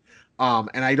precinct.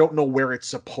 And I don't know where it's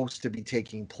supposed to be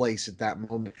taking place at that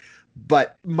moment.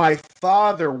 But my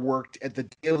father worked at the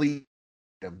Daily.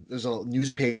 There's a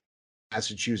newspaper in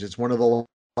Massachusetts, one of the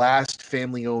last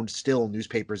family-owned still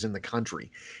newspapers in the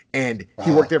country. And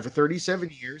he worked there for 37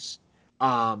 years.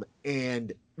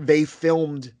 And they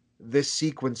filmed this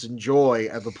sequence in Joy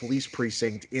of a police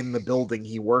precinct in the building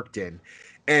he worked in.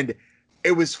 And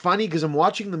it was funny because I'm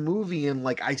watching the movie and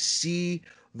I see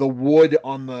the wood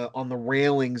on the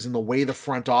railings and the way the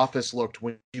front office looked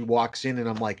when she walks in, and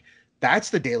I'm like, that's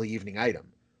the Daily Evening item.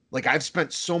 Like, I've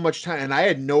spent so much time, and I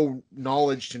had no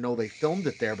knowledge to know they filmed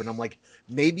it there, but I'm like,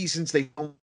 maybe since they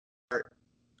filmed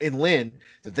in Lynn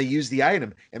that they used the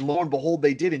item, and lo and behold,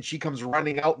 they did, and she comes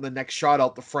running out in the next shot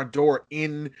out the front door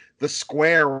in the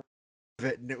square of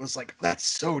it, and it was like, that's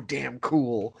so damn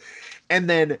cool. And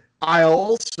then I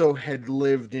also had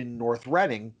lived in North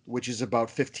Reading, which is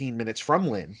about 15 minutes from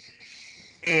Lynn,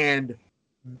 and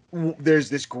there's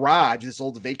this garage, this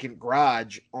old vacant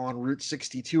garage on Route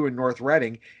 62 in North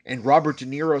Reading, and Robert De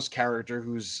Niro's character,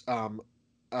 who's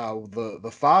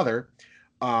the father,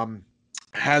 um,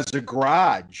 has a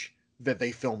garage that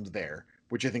they filmed there,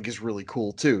 which I think is really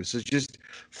cool too. So it's just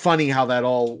funny how that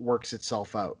all works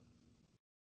itself out.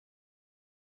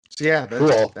 So yeah,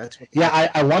 Cool. that's what Yeah,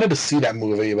 I wanted to see that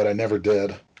movie, but I never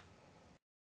did.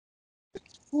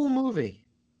 cool movie.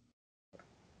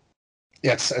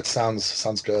 Yeah, it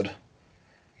sounds good.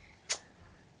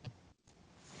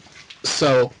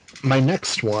 So my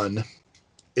next one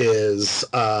is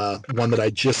one that I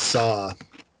just saw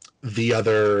the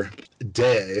other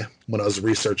day when I was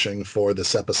researching for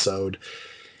this episode,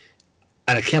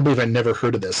 and I can't believe I never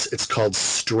heard of this. It's called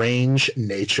Strange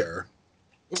Nature.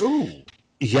 Ooh.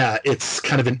 Yeah, it's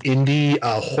kind of an indie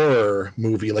horror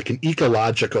movie, like an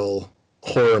ecological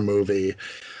horror movie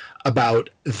about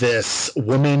this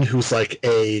woman who's like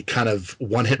a kind of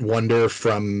one-hit wonder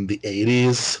from the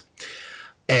 80s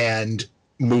and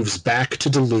moves back to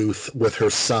Duluth with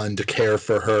her son to care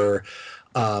for her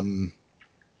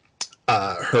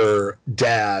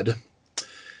dad,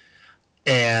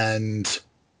 and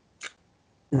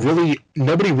really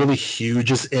nobody really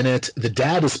huge is in it. The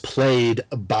dad is played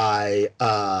by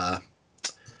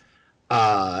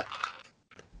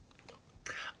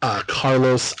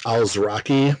Carlos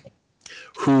Alzraki,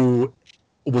 who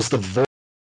was the voice.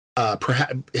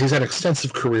 Perhaps he's had an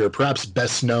extensive career, perhaps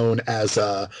best known as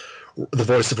the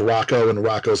voice of Rocco in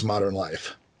Rocco's Modern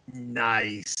Life.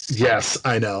 Nice. Yes,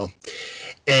 I know.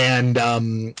 And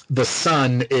the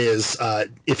son is,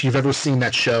 if you've ever seen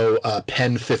that show,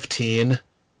 Pen 15,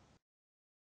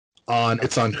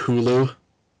 it's on Hulu.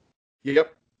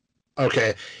 Yep.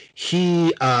 Okay.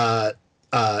 He,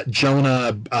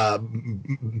 Jonah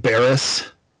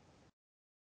Barris,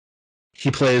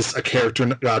 he plays a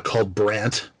character called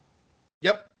Brant.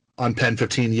 Yep. On Pen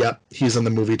 15, yep. He's in the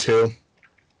movie too.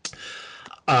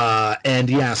 And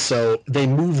yeah, so they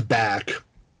move back.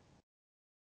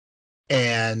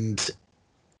 And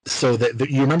so that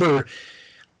you remember,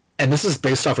 and this is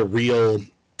based off a real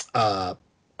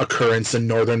occurrence in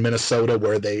northern Minnesota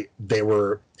where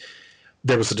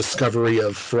there was a discovery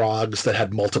of frogs that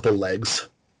had multiple legs.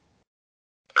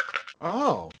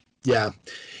 Oh. Yeah.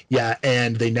 Yeah,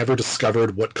 and they never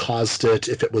discovered what caused it,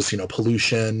 if it was,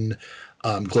 pollution,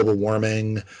 global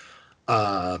warming,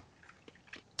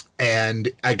 and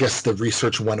I guess the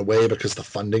research went away because the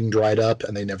funding dried up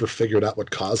and they never figured out what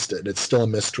caused it. It's still a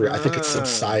mystery. I think it's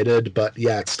subsided, but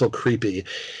yeah, it's still creepy.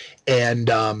 And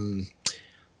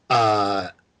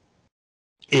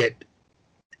it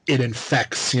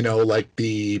infects,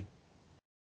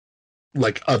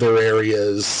 like other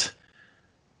areas,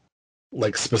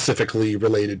 like specifically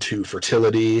related to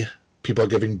fertility. People are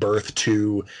giving birth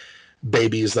to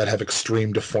babies that have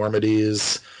extreme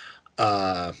deformities.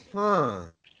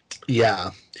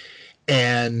 Yeah.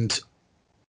 And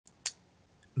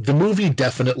the movie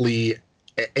definitely,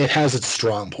 it has its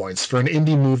strong points. For an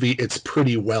indie movie, it's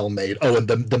pretty well made. Oh, and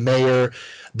the mayor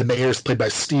is played by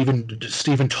Stephen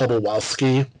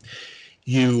Tobolowsky.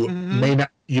 You may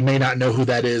not know who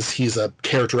that is. He's a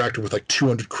character actor with like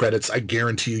 200 credits. I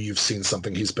guarantee you've seen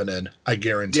something he's been in. I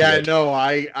guarantee it. Yeah, no,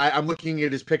 I'm looking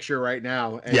at his picture right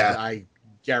now, and yeah. I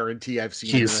guarantee I've seen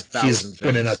him in 1,000 He's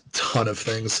been in a ton of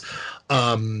things.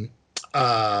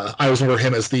 I always remember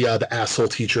him as the asshole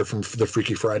teacher from the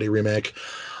Freaky Friday remake.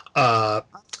 You're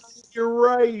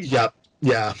right. Yep.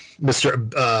 Yeah.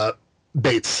 Mr.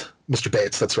 Bates. Mr.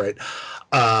 Bates, that's right.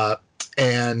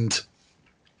 And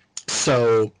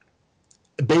so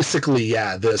basically,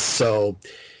 yeah, so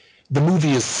the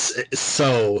movie is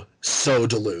so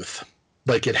Duluth.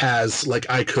 Like it has, like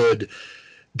I could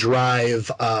drive,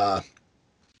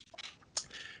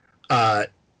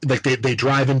 like they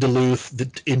drive into Duluth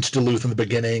in the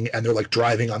beginning, and they're like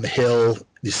driving on the hill.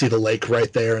 You see the lake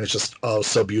right there, and it's just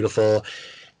so beautiful.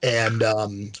 And a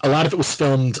lot of it was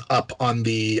filmed up on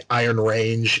the Iron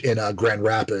Range in Grand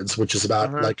Rapids, which is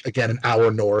about like again an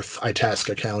hour north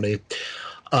Itasca County.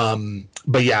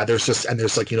 But yeah,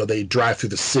 there's like they drive through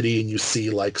the city, and you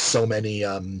see like so many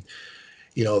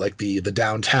like the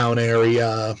downtown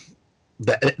area,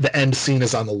 the end scene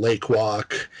is on the lake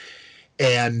walk,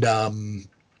 and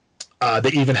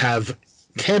they even have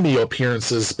cameo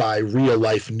appearances by real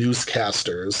life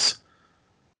newscasters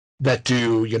that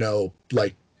do,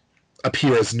 like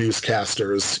appear as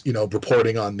newscasters,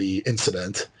 reporting on the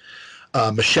incident.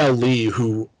 Michelle Lee,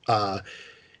 who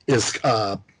is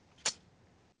who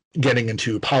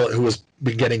has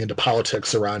been getting into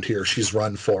politics around here. She's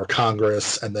run for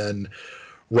Congress and then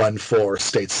run for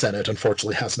state senate.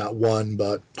 Unfortunately, has not won,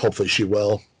 but hopefully she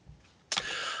will.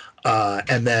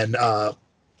 And then the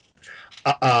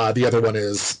other one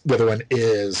is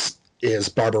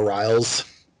Barbara Riles,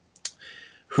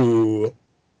 who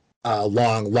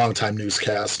long time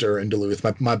newscaster in Duluth.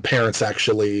 My parents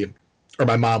actually, or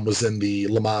my mom was in the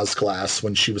Lamaze class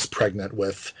when she was pregnant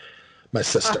with my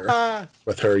sister,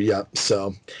 with her. Yep.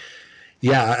 So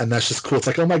yeah, and that's just cool. It's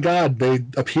like, oh my God, they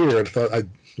appeared. It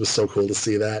was so cool to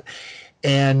see that.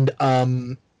 And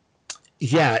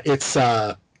yeah, it's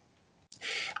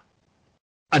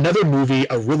another movie,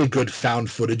 a really good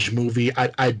found footage movie.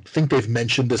 I think they've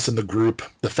mentioned this in the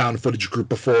found footage group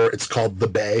before. It's called The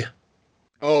Bay.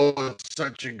 Oh, it's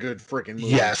such a good freaking movie.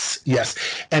 Yes.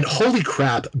 And holy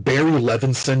crap, Barry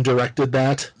Levinson directed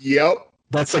that. Yep.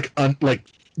 That's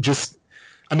just,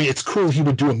 I mean, it's cool he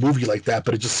would do a movie like that,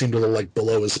 but it just seemed a little like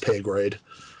below his pay grade.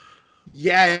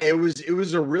 Yeah, it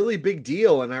was a really big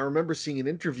deal, and I remember seeing an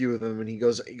interview with him, and he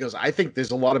goes, I think there's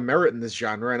a lot of merit in this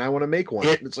genre, and I want to make one.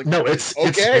 It's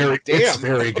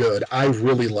very good. I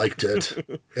really liked it.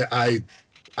 I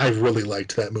really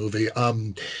liked that movie.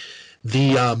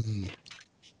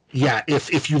 Yeah,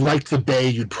 if you liked The Bay,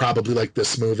 you'd probably like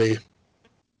this movie.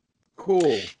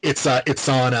 Cool. It's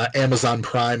on Amazon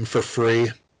Prime for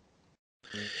free.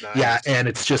 Nice. Yeah, and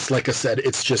it's just, like I said,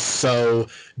 it's just so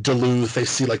Duluth. They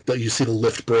see you see the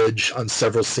lift bridge on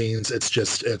several scenes. It's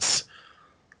just it's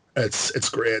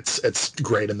great. It's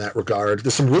great in that regard.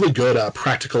 There's some really good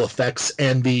practical effects,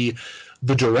 and the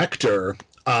director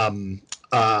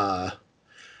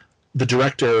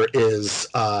is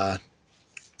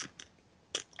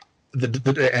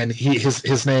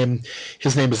his name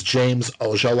is James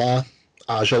Ojala.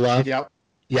 Yep.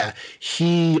 Yeah,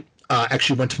 he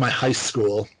actually went to my high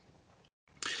school,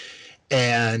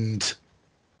 and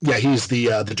yeah, he's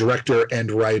the director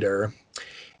and writer,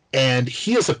 and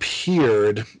he has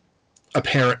appeared.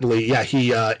 Apparently, yeah,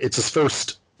 it's his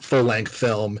first full-length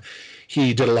film.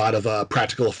 He did a lot of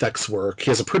practical effects work.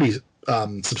 He has a pretty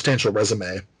substantial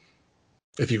resume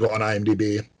if you go on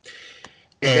IMDb.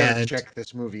 And check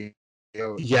this movie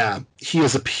out. Yeah, he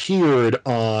has appeared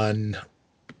on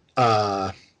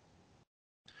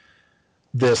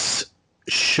this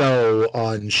show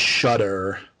on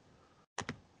Shudder.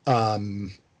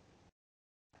 God,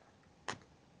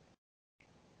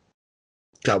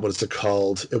 what is it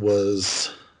called?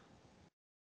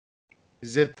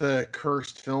 Is it the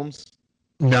Cursed Films?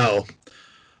 No,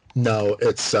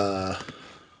 it's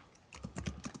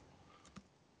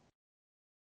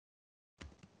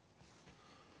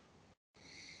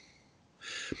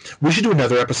we should do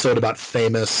another episode about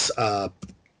famous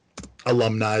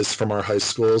alumni from our high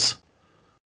schools.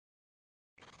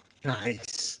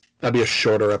 Nice. That'd be a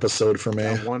shorter episode for me.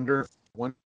 I wonder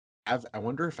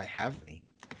if I have any.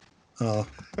 Oh.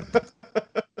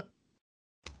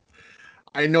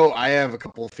 I know I have a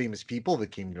couple of famous people that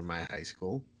came to my high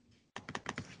school.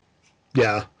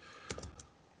 Yeah.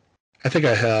 I think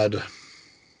I had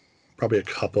probably a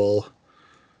couple.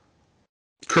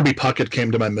 Kirby Puckett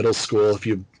came to my middle school, if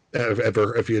you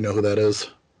know who that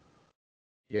is.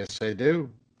 Yes, I do.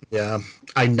 Yeah.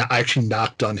 I actually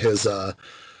knocked on his the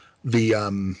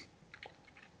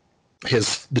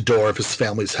door of his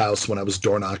family's house when I was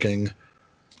door knocking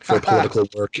for political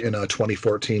work in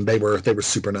 2014. They were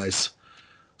super nice.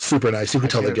 Super nice. You can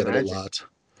tell they get it a lot.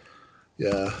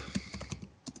 Yeah.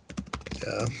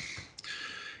 Yeah.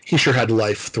 He sure had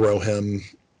life throw him,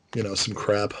 some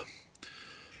crap.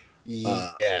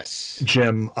 Yes.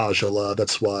 Jim Ajala,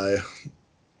 that's why.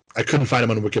 I couldn't find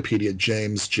him on Wikipedia.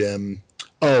 Jim.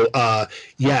 Oh,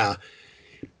 yeah.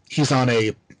 He's on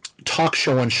a talk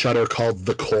show on Shudder called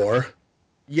The Core.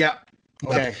 Yeah.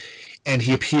 Okay. And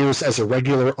he appears as a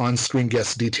regular on-screen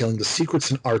guest detailing the secrets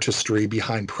and artistry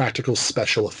behind practical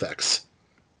special effects.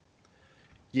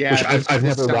 Yeah, which I've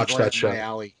never watched that show. My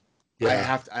alley.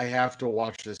 Yeah. I have to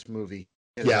watch this movie.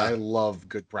 Yeah. I love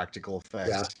good practical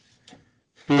effects.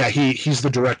 Yeah, he's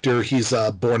the director. He's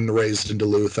born and raised in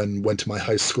Duluth and went to my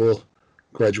high school.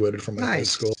 Graduated from my high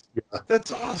school. Yeah.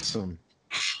 That's awesome.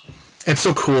 And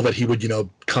so cool that he would,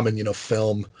 come and,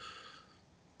 film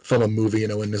a movie, in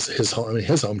his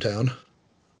hometown.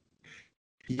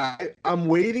 Yeah, I'm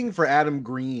waiting for Adam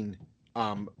Green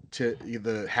to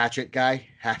the Hatchet guy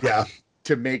Yeah.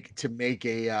 to make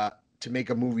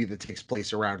a movie that takes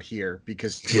place around here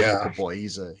because he's a Yeah. local boy.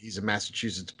 He's a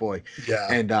Massachusetts boy. Yeah.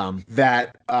 And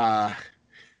that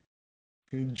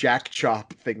Jack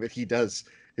Chop thing that he does.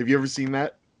 Have you ever seen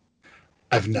that?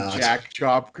 I've The not. Jack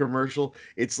Chop commercial.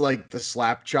 It's like the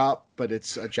Slap Chop, but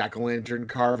it's a jack-o'-lantern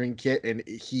carving kit, and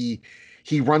he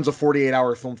runs a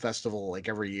 48-hour film festival like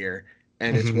every year,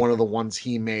 and it's Mhm. one of the ones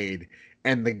he made.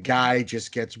 And the guy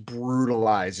just gets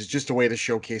brutalized. It's just a way to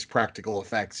showcase practical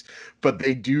effects. But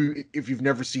they do, if you've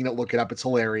never seen it, look it up. It's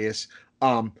hilarious.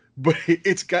 But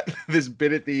it's got this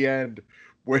bit at the end,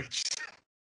 which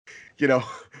you know,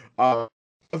 uh,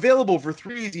 available for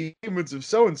 3 easy payments of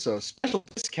so and so. Special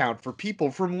discount for people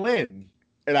from Lynn.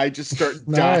 And I just start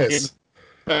dying.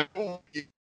 Nice.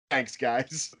 Thanks,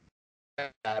 guys.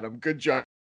 Adam, good job.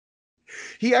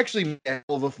 He actually made a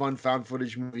hell of a fun found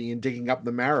footage movie in Digging Up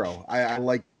the Marrow. I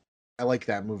like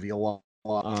that movie a lot.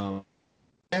 Yeah.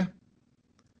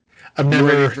 I've You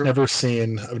ready never for- never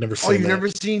seen. I've never Oh, seen you've that. never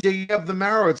seen Digging Up the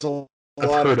Marrow? It's a I've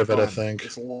lot heard of it, I fun. think.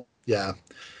 It's a lot. Yeah.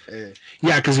 eh,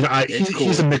 Yeah, because It's cool.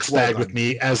 he's a mixed It's well bag with done.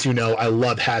 me. As you know, I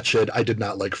love Hatchet. I did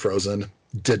not like Frozen.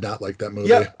 Did not like that movie.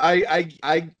 Yeah, I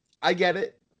get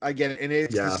it. I get it, and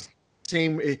it's Yeah. the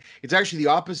same. It's actually the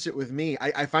opposite with me.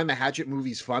 I find the Hatchet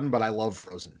movies fun, but I love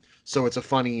Frozen, so it's a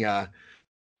funny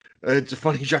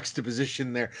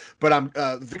juxtaposition there.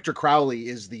 But Victor Crowley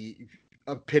is the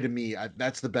epitome.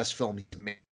 That's the best film he's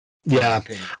made. in my Yeah.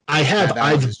 opinion. I have.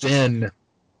 That one is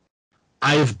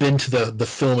I've been to the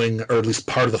filming, or at least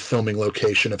part of the filming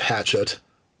location of Hatchet.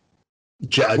 Cool.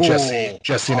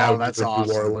 Jesse and I Oh, were that's in New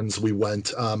awesome. Orleans. We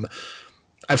went. I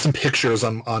have some pictures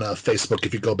on Facebook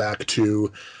if you go back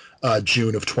to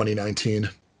June of 2019.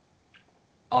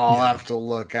 I'll Yeah. have to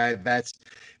look. That's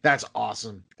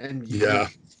awesome. And Yeah.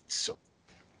 So,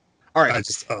 all right, I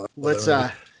just let's.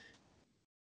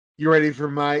 You ready for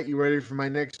my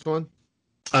next one?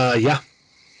 Yeah.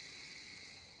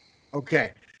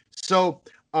 Okay. So,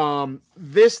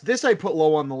 this I put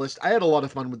low on the list. I had a lot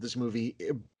of fun with this movie,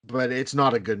 but it's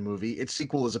not a good movie. Its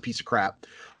sequel is a piece of crap.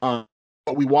 But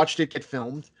we watched it get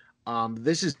filmed.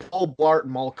 This is Paul Blart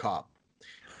Mall Cop.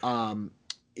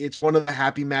 It's one of the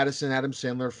Happy Madison Adam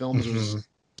Sandler films. It was Mhm.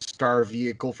 a star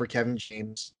vehicle for Kevin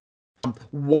James.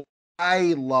 What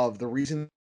I love, the reason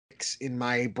it's in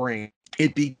my brain,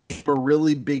 it became a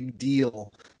really big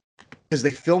deal because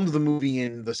they filmed the movie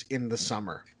in the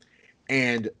summer,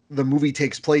 and the movie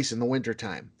takes place in the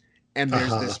wintertime. And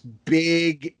there's this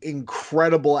big,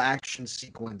 incredible action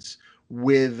sequence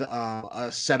with a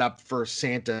setup for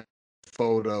Santa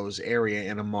photos area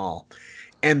in a mall.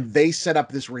 And they set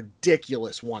up this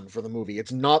ridiculous one for the movie.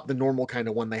 It's not the normal kind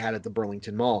of one they had at the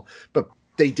Burlington Mall, but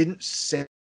they didn't say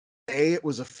it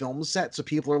was a film set. So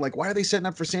people are like, why are they setting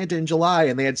up for Santa in July?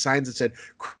 And they had signs that said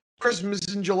Christmas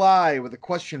in July with a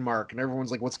question mark. And everyone's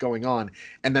like, what's going on?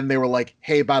 And then they were like,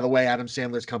 hey, by the way, Adam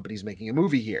Sandler's company's making a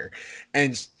movie here.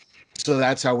 And so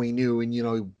that's how we knew.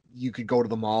 And, you could go to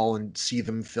the mall and see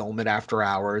them film it after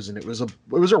hours. And it was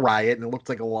a riot, and it looked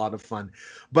like a lot of fun.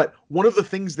 But one of the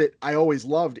things that I always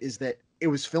loved is that it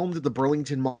was filmed at the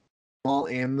Burlington Mall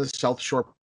and the South Shore.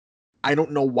 I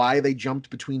don't know why they jumped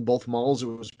between both malls. It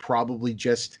was probably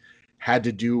just had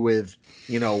to do with,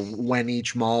 when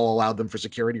each mall allowed them for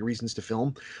security reasons to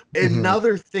film. Mhm.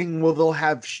 Another thing, well, they'll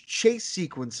have chase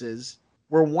sequences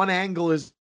where one angle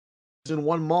is in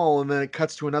one mall and then it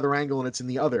cuts to another angle and it's in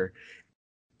the other.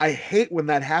 I hate when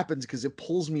that happens because it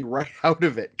pulls me right out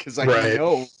of it because I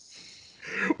know.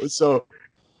 So,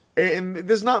 and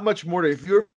there's not much more to it. If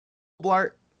you're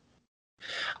Blart,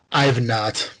 I've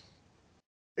not.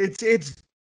 it's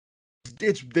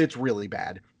really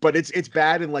bad, but it's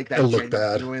bad in like that It looked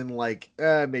bad. genuine like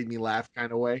made me laugh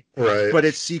kind of way. Right. But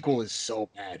its sequel is so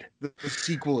bad. The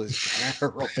sequel is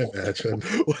terrible. Imagine.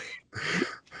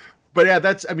 But yeah,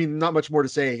 not much more to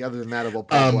say other than that about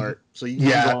Paul Blart. So you can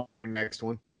go on to the next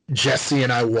one. Jesse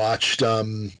and I watched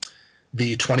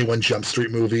the 21 Jump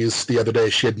Street movies the other day.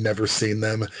 She had never seen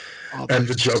them. And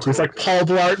the joke was like, Paul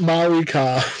Blart, Molly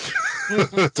Cop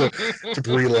to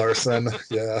Brie Larson.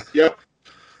 Yeah. Yep.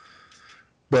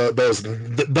 But those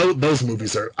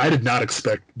movies I did not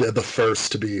expect the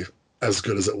first to be as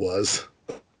good as it was.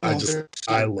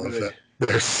 I love it.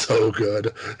 They're so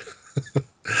good.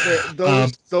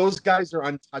 Those guys are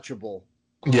untouchable.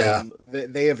 Yeah.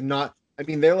 They have not. I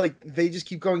mean, they just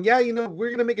keep going. Yeah, we're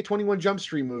gonna make a 21 Jump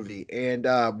Street movie, and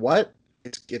what?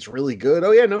 It's really good.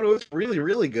 Oh yeah, no, it's really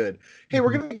really good. Hey,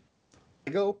 we're gonna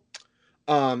go.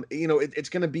 It's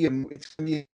gonna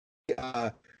be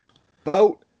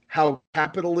about how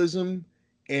capitalism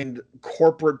and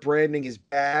corporate branding is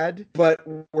bad, but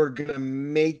we're gonna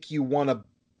make you want to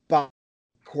buy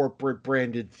corporate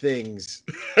branded things.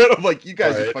 And I'm like, you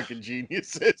guys are fucking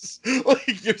geniuses.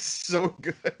 Like, you're so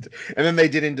good. And then they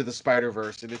did Into the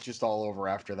Spider-Verse, and it's just all over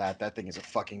after that. That thing is a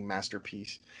fucking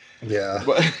masterpiece. Yeah.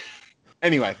 But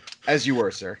anyway, as you were,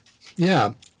 sir.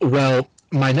 Yeah. Well,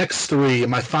 my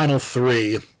final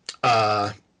three,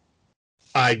 I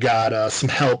got some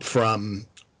help from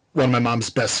one of my mom's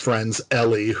best friends,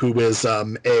 Ellie, who is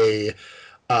a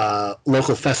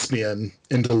local thespian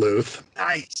in Duluth.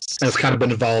 Nice. And has kind of been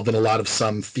involved in a lot of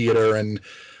some theater, and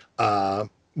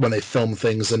when they film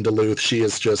things in Duluth, she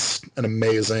is just an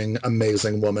amazing,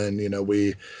 amazing woman. You know,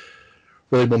 we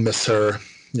really will miss her,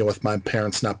 you know, with my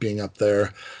parents not being up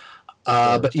there.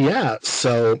 But yeah,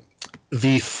 so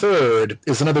the third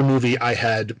is another movie I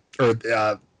had, or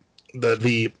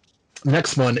the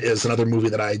next one is another movie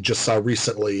that I just saw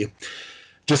recently,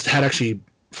 just had actually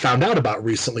found out about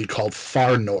recently, called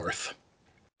Far North.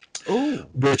 Ooh.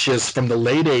 Which is from the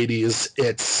late 80s.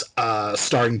 It's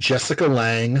starring Jessica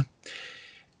Lange,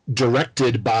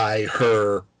 directed by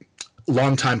her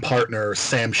longtime partner,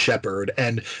 Sam Shepard.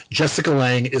 And Jessica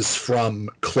Lange is from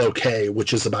Cloquet,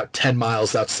 which is about 10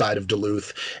 miles outside of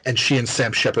Duluth. And she and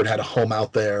Sam Shepard had a home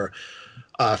out there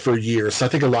for years. So I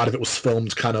think a lot of it was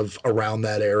filmed kind of around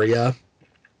that area.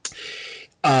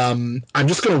 I'm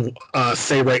just going to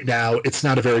say right now, it's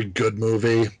not a very good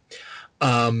movie.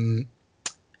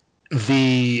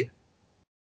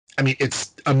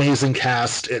 It's amazing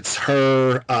cast. It's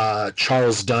her,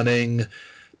 Charles Dunning,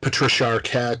 Patricia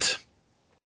Arquette.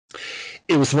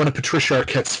 It was one of Patricia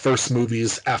Arquette's first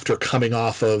movies after coming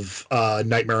off of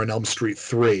Nightmare on Elm Street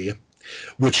 3,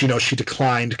 which, you know, she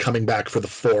declined coming back for the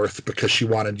fourth because she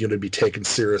wanted, you know, to be taken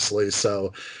seriously.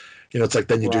 So, you know, it's like,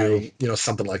 then you do, you know,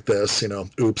 something like this, you know,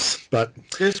 oops. But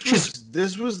this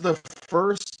was the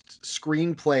first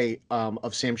screenplay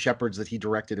of Sam Shepard's that he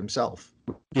directed himself.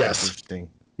 Yes. Interesting.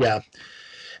 Yeah.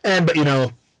 But, you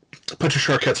know,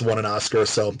 Patricia Arquette's won an Oscar,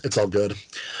 so it's all good.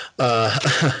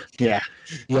 Yeah.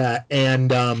 Yeah.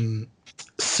 And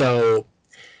so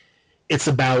it's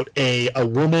about a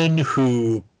woman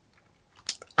who,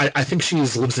 I think she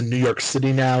lives in New York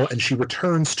City now, and she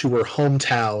returns to her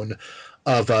hometown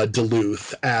of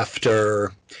Duluth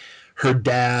after her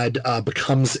dad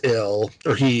becomes ill,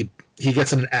 or he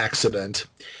gets in an accident.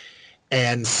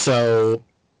 And so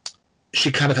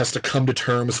she kind of has to come to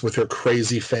terms with her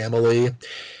crazy family.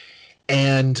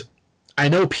 And I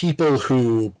know people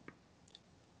who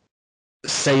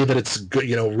say that it's good,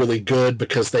 you know, really good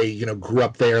because they, you know, grew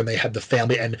up there and they had the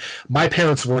family. And my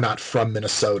parents were not from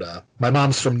Minnesota. My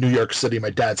mom's from New York City. My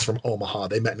dad's from Omaha.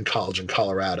 They met in college in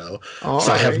Colorado.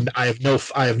 So I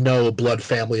have no blood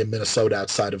family in Minnesota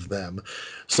outside of them.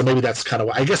 So maybe that's kind of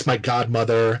why. I guess my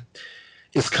godmother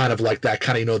is kind of like that,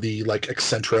 kind of, you know, the like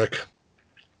eccentric,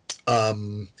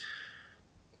 you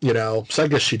know, so I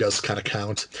guess she does kind of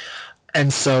count.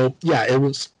 And so, yeah, it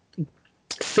was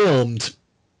filmed.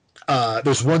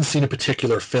 There's one scene in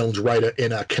particular filmed right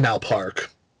in a Canal Park.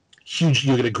 Huge,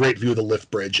 you get a great view of the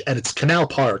lift bridge, and it's Canal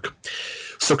Park.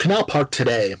 So Canal Park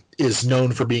today is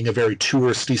known for being a very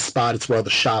touristy spot. It's where all the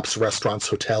shops, restaurants,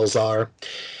 hotels are.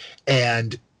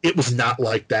 And it was not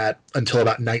like that until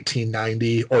about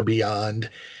 1990 or beyond.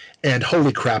 And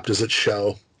holy crap, does it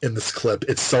show in this clip.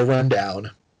 It's so run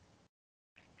down.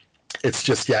 It's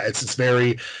just, yeah, it's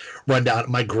very run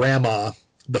down. My grandma,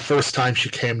 the first time she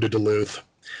came to Duluth,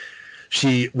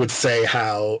 she would say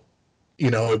how, you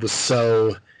know, it looked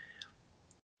so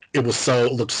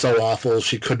awful.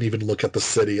 She couldn't even look at the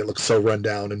city. It looked so run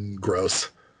down and gross.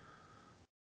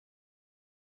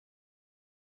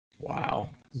 Wow.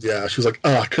 Yeah, she was like,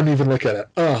 oh, I couldn't even look at it.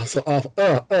 Oh, so awful.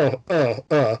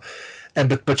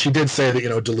 And but she did say that, you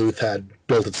know, Duluth had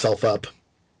built itself up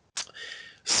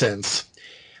since.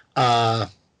 And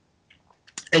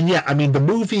yeah, I mean, the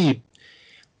movie,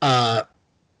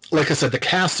 like I said, the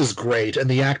cast is great, and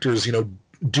the actors, you know,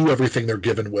 do everything they're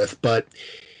given with, but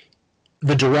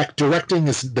the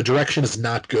direction is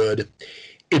not good.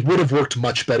 It would have worked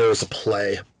much better as a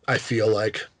play, I feel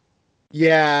like.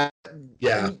 Yeah.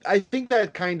 Yeah. I think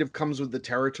that kind of comes with the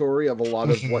territory of a lot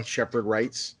of what Shepard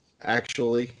writes,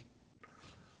 actually.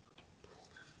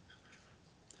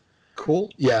 Cool.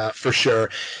 Yeah, for sure.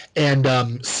 And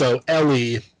so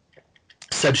Ellie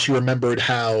said she remembered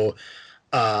how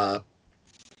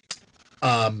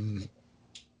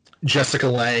Jessica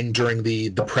Lange during the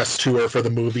press tour for the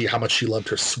movie, how much she loved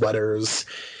her sweaters.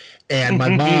 And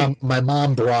my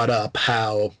mom brought up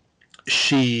how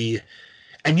she,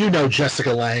 and you know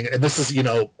Jessica Lange, and this is, you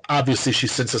know, obviously she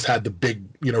since has had the big,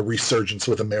 you know, resurgence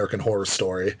with American Horror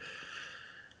Story.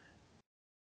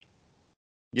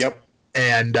 Yep.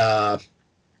 And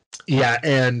yeah,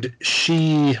 and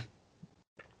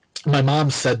my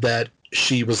mom said that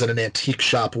she was in an antique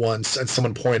shop once and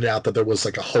someone pointed out that there was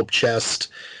like a hope chest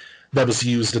that was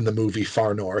used in the movie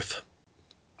Far North.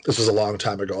 This was a long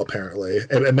time ago, apparently.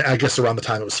 And I guess around the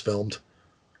time it was filmed.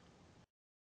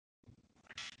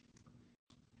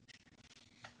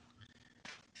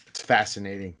 It's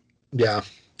fascinating. Yeah.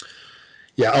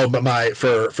 Yeah. Oh, but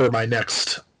for my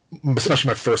next, especially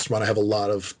my first one, I have a lot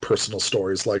of personal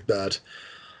stories like that.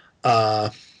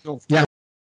 Yeah.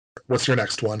 What's your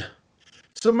next one?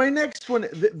 So my next one,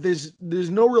 there's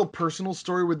no real personal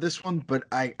story with this one, but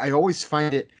I always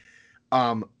find it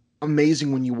um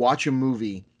amazing when you watch a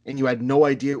movie and you had no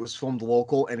idea it was filmed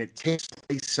local and it takes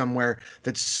place somewhere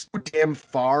that's so damn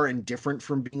far and different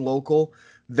from being local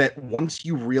that once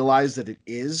you realize that it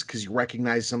is because you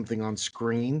recognize something on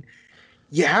screen,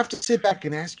 you have to sit back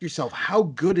and ask yourself, how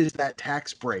good is that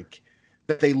tax break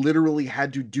that they literally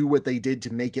had to do what they did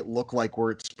to make it look like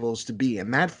where it's supposed to be?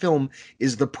 And that film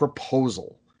is The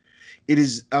Proposal. It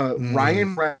is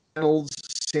Ryan Reynolds,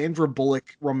 Sandra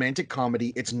Bullock romantic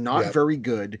comedy. It's not Yeah. very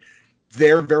good.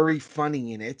 They're very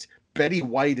funny in it. Betty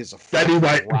White is a Betty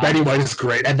rock. White is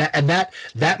great, and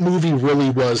that movie really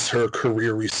was her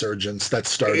career resurgence that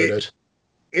started it.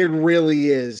 It really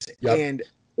is. Yep. And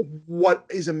what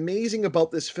is amazing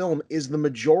about this film is the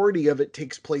majority of it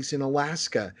takes place in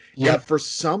Alaska. Yep. And for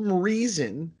some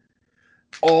reason,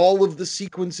 all of the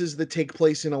sequences that take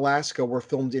place in Alaska were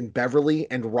filmed in Beverly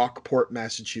and Rockport,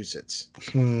 Massachusetts.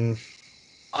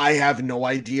 I have no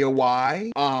idea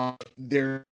why. There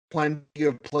are plenty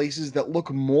of places that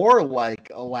look more like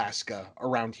Alaska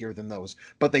around here than those,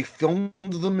 but they filmed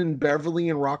them in Beverly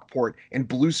and Rockport and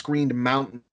blue screened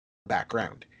mountain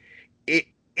background.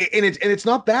 It's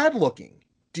not bad looking.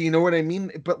 Do you know what I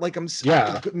mean? But like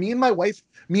me and my wife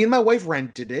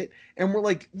rented it and we're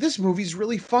like, this movie's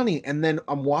really funny. And then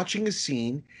I'm watching a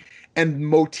scene and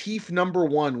motif number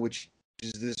one, which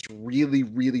is this really,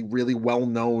 really, really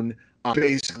well-known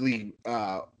basically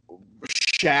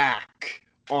shack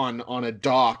on a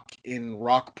dock in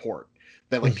Rockport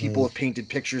that like people have painted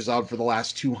pictures of for the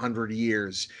last 200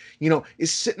 years,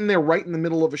 is sitting there right in the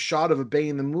middle of a shot of a bay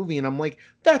in the movie. And I'm like,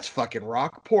 that's fucking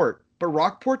Rockport. But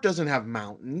Rockport doesn't have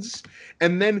mountains.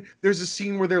 And then there's a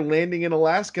scene where they're landing in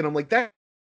Alaska. And I'm like,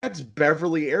 that's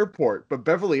Beverly Airport. But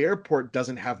Beverly Airport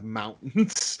doesn't have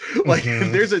mountains. Like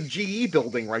there's a GE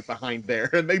building right behind there.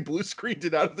 And they blue screened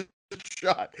it out of the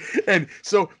shot. And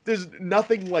so there's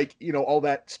nothing like, all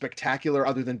that spectacular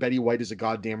other than Betty White is a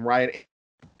goddamn riot.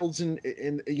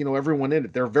 And everyone in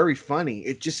it, they're very funny.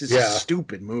 It just is a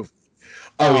stupid movie.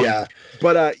 But yeah,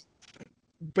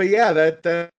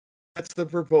 that's The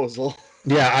Proposal.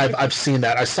 Yeah, I've seen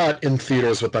that. I saw it in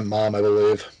theaters with my mom, I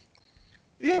believe.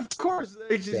 Yeah, of course.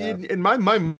 And my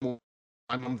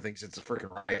mom thinks it's a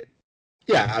freaking riot.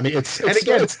 Yeah, I mean it's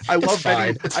I love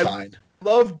fine. Betty. I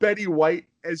love Betty White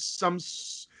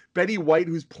as Betty White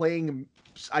who's playing,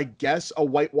 I guess, a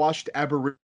whitewashed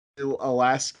Aboriginal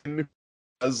Alaskan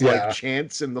as like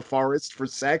chants in the forest for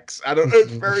sex. I don't know.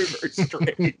 It's very, very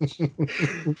strange.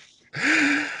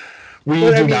 We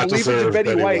do not deserve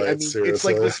Betty White. I mean, it's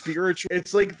like the spiritual.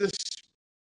 It's like this.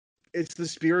 It's the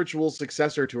spiritual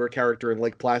successor to her character in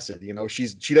Lake Placid.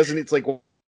 She doesn't. It's like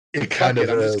it kind of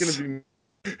is. I'm just gonna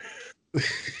be.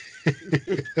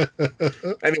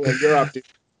 Anyway, you're up, dude.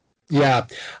 Yeah.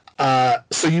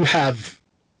 So you have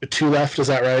 2 left. Is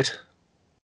that right?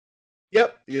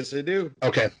 Yep. Yes, I do.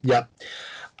 Okay. Yep.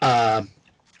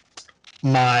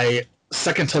 My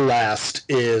second to last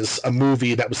is a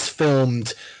movie that was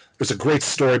filmed. There's a great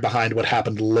story behind what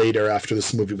happened later after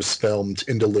this movie was filmed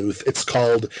in Duluth. It's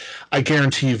called, I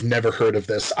guarantee you've never heard of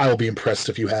this. I will be impressed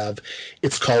if you have.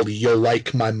 It's called You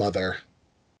Like My Mother.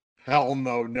 Hell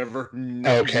no, never.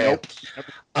 Okay.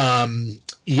 Nope.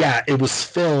 Yeah, it was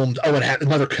filmed. Oh, it had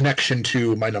another connection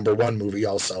to my number one movie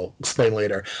also. Explain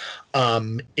later.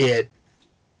 It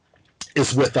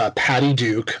is with Patty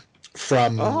Duke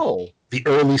from the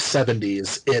early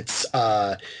 70s. It's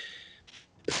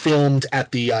filmed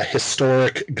at the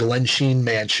historic Glensheen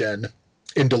Mansion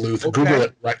in Duluth. Okay.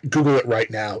 Google it right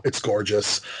now. It's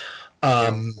gorgeous.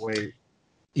 Wait.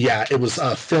 Yeah, it was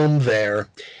filmed there,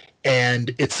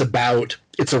 and it's a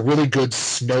really good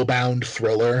snowbound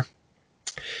thriller.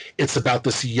 It's about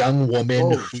this young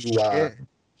woman who,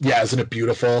 isn't it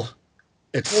beautiful?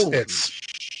 It's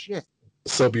shit.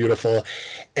 So beautiful.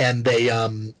 And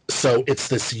so it's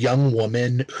this young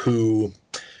woman who,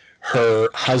 her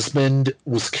husband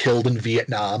was killed in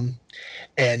Vietnam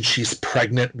and she's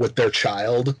pregnant with their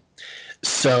child.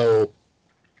 So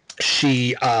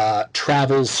she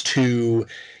travels to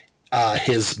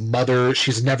his mother,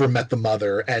 she's never met the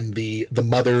mother, and the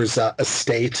mother's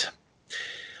estate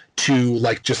to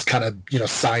like just kind of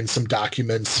sign some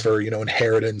documents for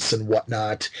inheritance and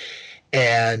whatnot,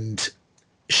 and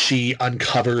she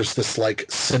uncovers this like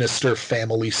sinister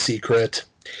family secret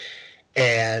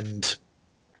and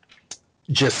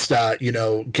just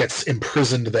gets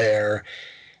imprisoned there,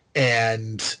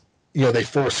 and they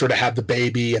force her to have the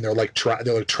baby, and they're like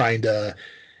trying to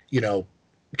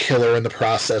kill her in the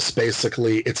process.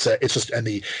 Basically, it's just,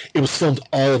 and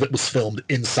all of it was filmed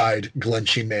inside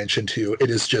Glensheen Mansion too.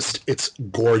 It's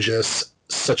gorgeous,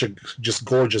 such a just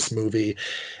gorgeous movie,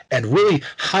 and really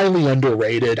highly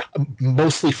underrated,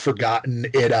 mostly forgotten.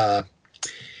 It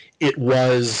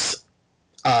was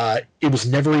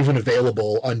never even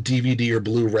available on DVD or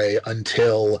Blu-ray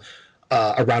until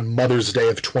around Mother's Day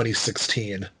of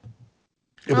 2016.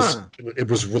 It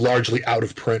was largely out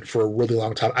of print for a really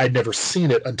long time. I'd never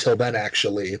seen it until then,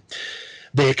 actually.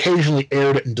 They occasionally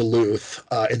aired it in Duluth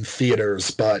in theaters,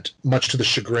 but much to the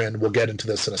chagrin, we'll get into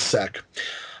this in a sec,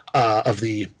 of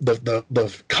the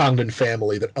Congdon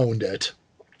family that owned it.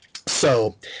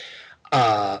 So,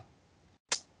 5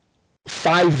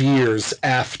 years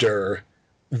after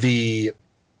the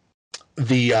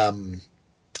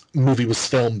movie was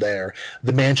filmed there,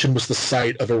 the mansion was the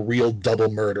site of a real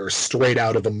double murder, straight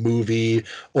out of a movie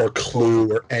or Clue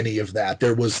or any of that.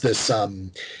 There was there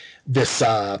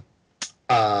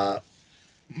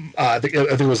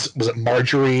was it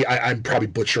Marjorie? I'm probably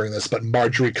butchering this, but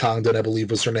Marjorie Congdon, I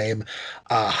believe was her name,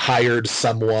 hired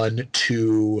someone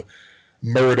to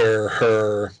murder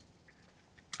her.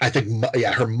 I think,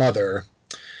 her mother,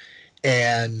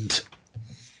 and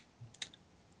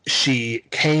she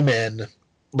came in.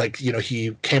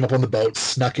 He came up on the boat,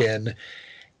 snuck in,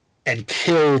 and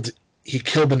killed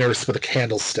the nurse with a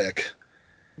candlestick.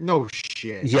 No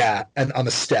shit. Yeah, and on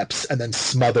the steps, and then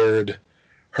smothered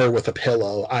her with a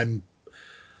pillow. I'm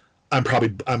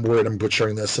worried I'm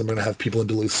butchering this. I'm gonna have people in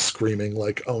Duluth screaming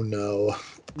like, "Oh no!"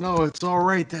 No, it's all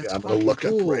right. That's I'm gonna look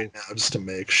cool. up right now just to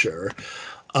make sure.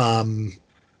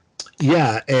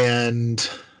 Yeah, and.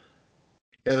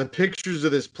 Yeah, the pictures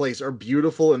of this place are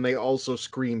beautiful, and they also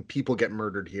scream, "People get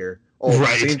murdered here." All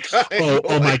right. At the same time.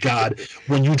 Oh my God!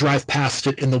 When you drive past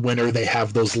it in the winter, they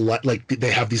have those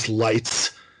they have these lights.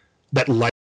 That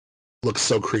light looks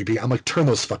so creepy. I'm like, turn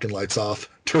those fucking lights off.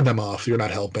 Turn them off. You're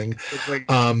not helping. It's like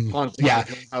haunting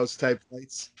house type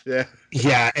lights. Yeah.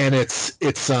 Yeah, and it's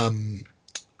oh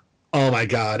my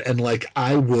God, and like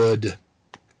it'd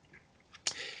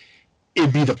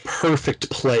be the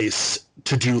perfect place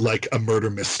to do like a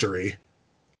murder mystery.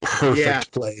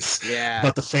 Perfect place. Yeah.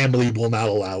 But the family will not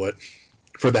allow it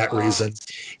for that reason.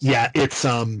 Yeah, it's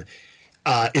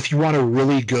if you want a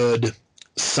really good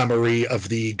summary of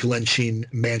the Glensheen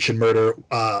Mansion murder,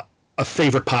 a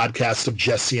favorite podcast of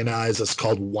Jesse and I's is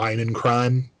called Wine and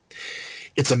Crime.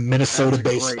 It's a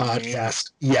Minnesota-based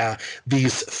podcast. Name. Yeah,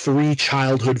 these 3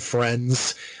 childhood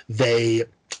friends, they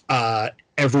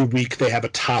every week they have a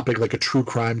topic, like a true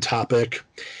crime topic,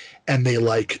 and they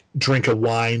like drink a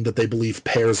wine that they believe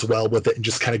pairs well with it and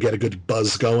just kind of get a good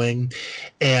buzz going.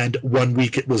 And one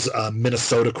week it was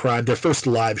Minnesota crime. Their first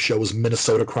live show was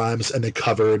Minnesota Crimes, and they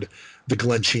covered the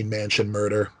Glensheen Mansion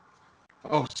murder.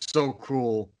 Oh, so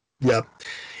cool. Yep.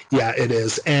 Yeah, it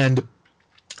is. And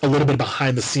a little bit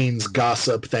behind the scenes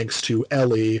gossip, thanks to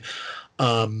Ellie.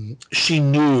 She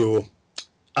knew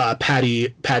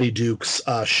Patty Duke's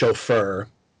chauffeur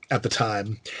at the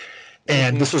time.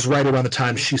 And this was right around the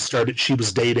time she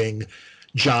was dating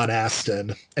John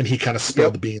Astin, and he kind of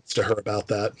spilled the beans to her about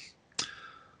that.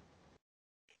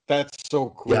 That's so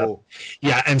cool.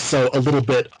 Yeah, and so a little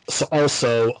bit, so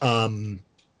also,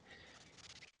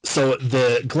 so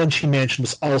the Glensheen Mansion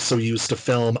was also used to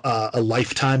film a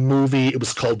Lifetime movie. It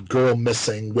was called Girl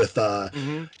Missing with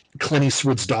Clint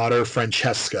Eastwood's daughter,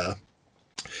 Francesca,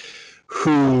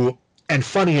 who, and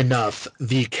funny enough,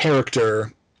 the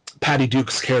character, Patty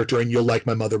Duke's character in You'll Like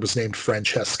My Mother, was named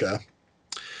Francesca.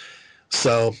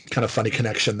 So kind of funny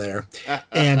connection there.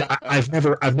 And I've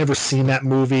never seen that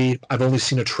movie. I've only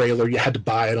seen a trailer. You had to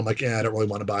buy it. I'm like, I don't really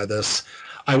want to buy this.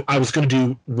 I was going to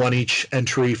do one each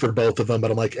entry for both of them,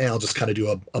 but I'm like, I'll just kind of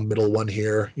do a middle one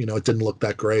here. It didn't look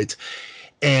that great.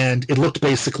 And it looked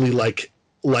basically like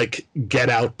Get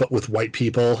Out, but with white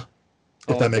people,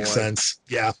 if that makes sense.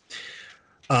 Yeah.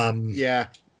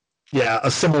 Yeah,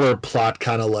 a similar plot,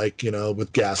 kind of like,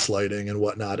 with gaslighting and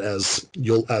whatnot as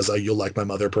You'll Like My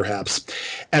Mother, perhaps.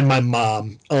 And my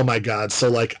mom, oh my God. So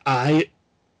like we've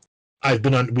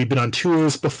been on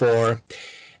tours before,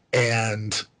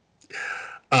 and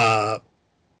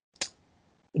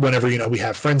whenever, we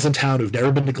have friends in town who've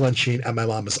never been to Glensheen, and my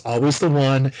mom is always the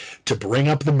one to bring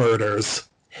up the murders.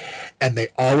 And they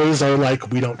always are like,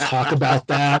 we don't talk about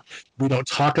that. We don't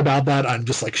talk about that. I'm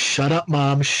just like, shut up,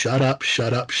 mom. Shut up,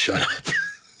 shut up, shut up.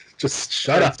 Just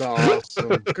shut That's up. awesome.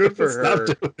 Good for her.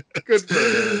 Good for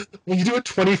her. When you do it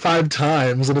 25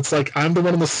 times, and it's like, I'm the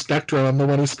one on the spectrum. I'm the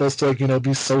one who's supposed to, like,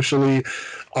 be socially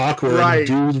awkward Right.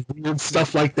 and do weird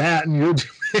stuff like that. And you're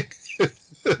doing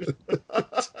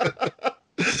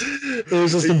it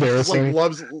was just embarrassing. He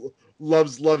just, like,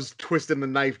 loves twisting the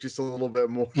knife just a little bit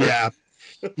more. Yeah.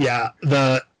 Yeah.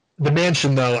 The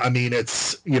mansion, though, I mean,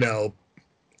 it's,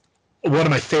 one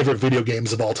of my favorite video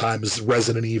games of all time is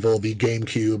Resident Evil, the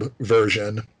GameCube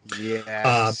version.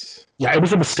 Yes. Yeah, it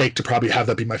was a mistake to probably have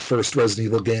that be my first Resident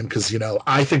Evil game because,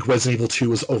 I think Resident Evil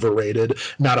 2 is overrated.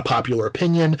 Not a popular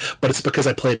opinion, but it's because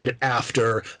I played it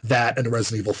after that and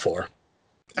Resident Evil 4.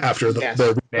 After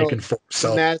the remake and 4.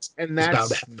 So that's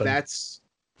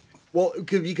well,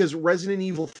 because Resident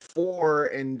Evil 4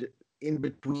 and in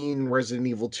between Resident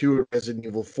Evil 2 and Resident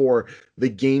Evil 4, the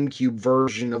GameCube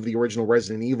version of the original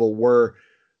Resident Evil were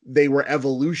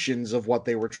evolutions of what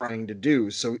they were trying to do.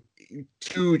 So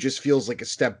 2 just feels like a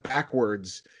step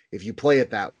backwards if you play it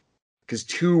that, because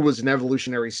 2 was an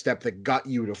evolutionary step that got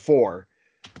you to 4.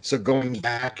 So going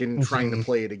back and trying to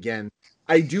play it again,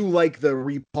 I do like the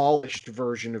repolished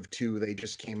version of 2 they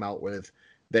just came out with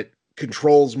that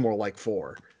controls more like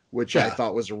 4, which I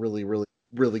thought was a really, really,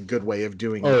 really good way of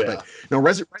doing it. But no,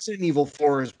 Resident Evil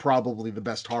 4 is probably the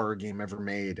best horror game ever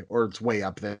made, or it's way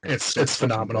up there. It's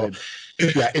phenomenal.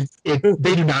 Yeah,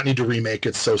 they do not need to remake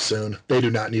it so soon. They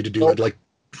do not need to do it. Like,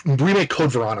 remake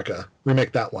Code Veronica.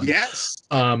 Remake that one. Yes.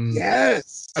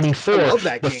 Yes. I mean, 4,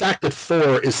 the fact that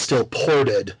 4 is still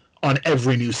ported on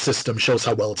every new system shows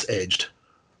how well it's aged.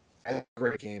 That's a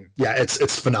great game. Yeah,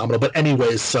 it's phenomenal. But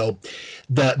anyways, so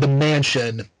the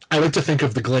mansion, I like to think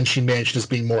of the Glensheen mansion as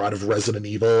being more out of Resident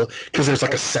Evil because there's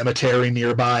like a cemetery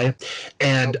nearby.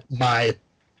 And when I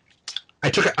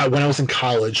was in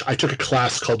college, I took a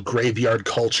class called Graveyard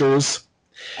Cultures.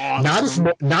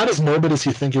 Awesome. Not as morbid as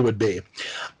you think it would be.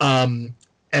 And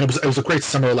it was a great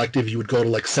summer elective. You would go to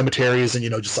like cemeteries and,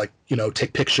 just like,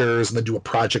 take pictures and then do a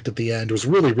project at the end. It was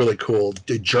really, really cool.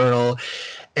 Did journal.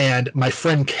 And my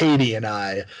friend Katie and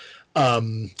I,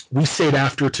 we stayed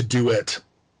after to do it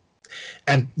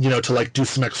and, to like do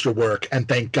some extra work. And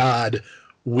thank God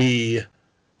it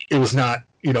was not,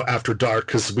 after dark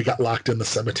because we got locked in the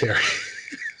cemetery.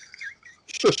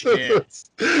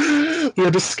 We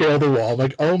had to scale the wall. I'm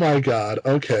like, oh my God.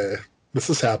 Okay. This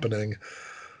is happening.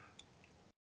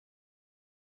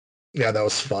 Yeah, that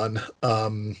was fun. I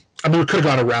mean, we could have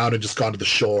gone around and just gone to the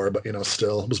shore, but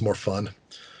still, it was more fun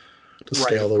to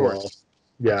scale the wall.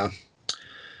 Yeah,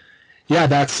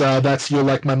 that's You're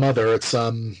Like My Mother. It's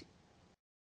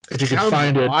if you can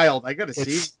find it, wild. I gotta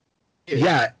see it.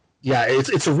 Yeah,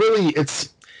 it's a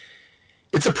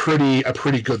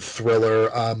pretty good thriller.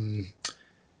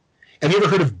 Have you ever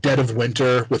heard of Dead of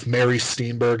Winter with Mary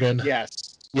Steenburgen?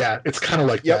 Yes. Yeah, it's kind of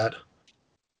like that.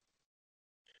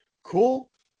 Cool.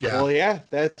 Yeah. Well, yeah,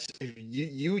 that's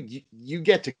you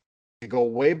get to go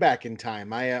way back in time.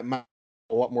 My a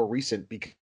lot more recent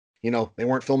because they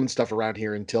weren't filming stuff around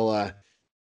here until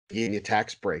the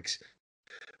tax breaks.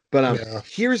 But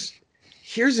here's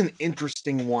an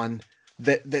interesting one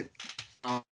that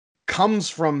comes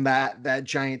from that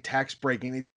giant tax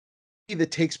breaking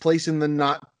that takes place in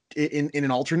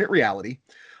an alternate reality.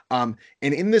 And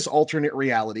in this alternate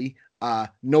reality,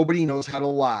 nobody knows how to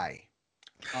lie.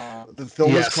 The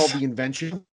film is called The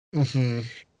Invention. Mm-hmm.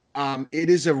 It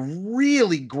is a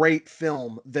really great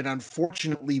film that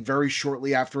unfortunately very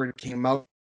shortly after it came out,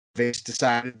 Vase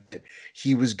decided that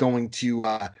he was going to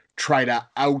try to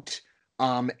out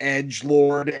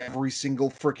edgelord every single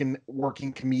freaking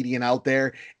working comedian out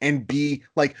there and be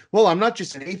like, well, I'm not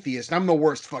just an atheist, I'm the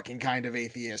worst fucking kind of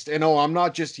atheist. And I'm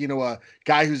not just, a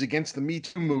guy who's against the Me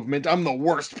Too movement, I'm the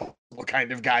worst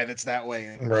kind of guy that's that way.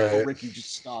 And, right. Ricky,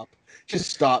 just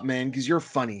stop, man, because you're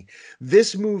funny.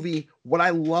 This movie, what I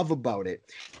love about it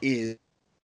is,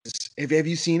 have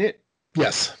you seen it?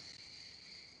 Yes.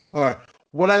 All right.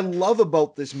 What I love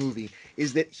about this movie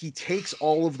is that he takes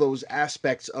all of those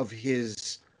aspects of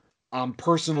his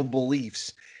personal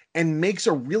beliefs and makes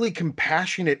a really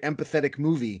compassionate, empathetic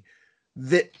movie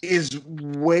that is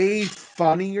way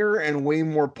funnier and way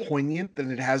more poignant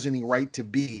than it has any right to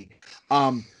be.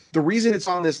 The reason it's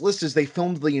on this list is they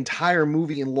filmed the entire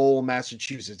movie in Lowell,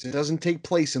 Massachusetts. It doesn't take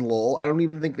place in Lowell. I don't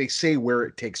even think they say where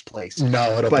it takes place.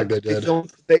 No, I don't think they did.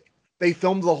 They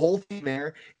filmed the whole thing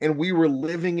there, and we were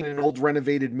living in an old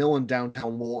renovated mill in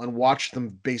downtown Lowell and watched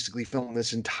them basically film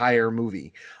this entire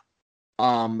movie.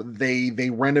 They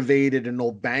renovated an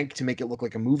old bank to make it look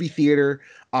like a movie theater.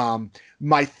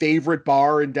 My favorite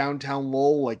bar in downtown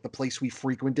Lowell, like the place we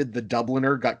frequented, the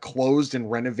Dubliner, got closed and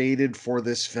renovated for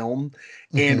this film.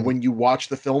 And Mhm. when you watch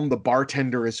the film, the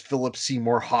bartender is Philip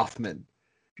Seymour Hoffman.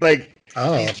 Like he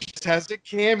Oh, just has a I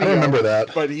cameo, don't remember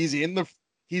that. but he's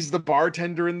the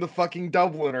bartender in the fucking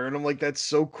Dubliner, and I'm like, that's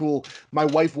so cool. My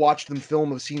wife watched them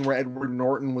film a scene where Edward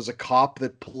Norton was a cop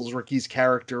that pulls Ricky's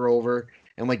character over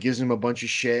and like gives him a bunch of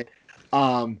shit.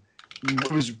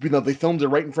 It was, they filmed it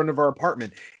right in front of our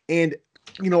apartment, and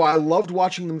I loved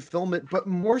watching them film it, but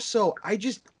more so, I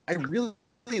really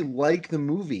like the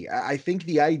movie. I think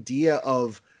the idea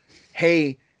of,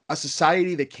 hey, a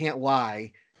society that can't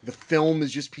lie. The film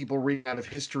is just people reading out of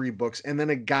history books, and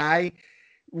then a guy,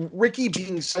 Ricky,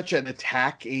 being such an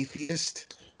attack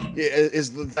atheist,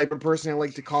 is the type of person I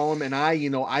like to call him, and I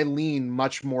lean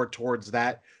much more towards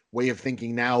that way of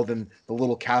thinking now than the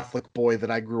little Catholic boy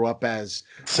that I grew up as.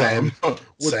 Same,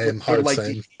 Would hard like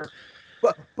same. to hear.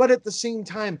 But at the same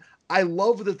time, I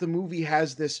love that the movie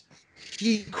has this.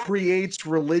 He creates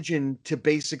religion to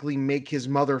basically make his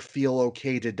mother feel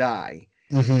okay to die.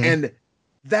 Mhm. And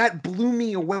that blew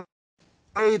me away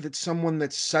that someone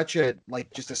that's such a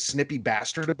just a snippy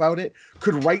bastard about it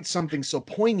could write something so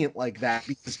poignant like that,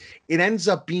 because it ends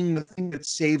up being the thing that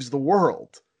saves the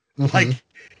world. Mhm. Like,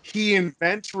 he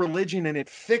invents religion and it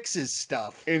fixes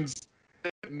stuff instead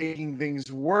of making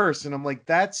things worse. And I'm like,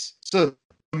 that's so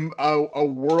a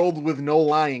world with no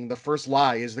lying. The first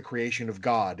lie is the creation of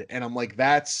God. And I'm like,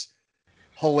 that's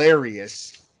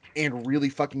hilarious and really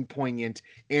fucking poignant.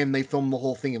 And they filmed the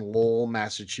whole thing in Lowell,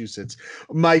 Massachusetts.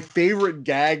 My favorite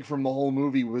gag from the whole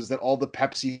movie was that all the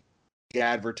Pepsi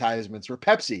advertisements were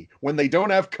Pepsi when they don't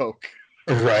have Coke.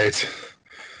 Right.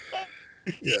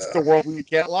 It's the world where you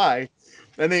can't lie.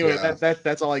 And anyway, Yeah.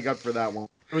 that's all I got for that one.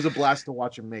 It was a blast to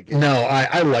watch him make it. No,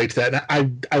 I liked that.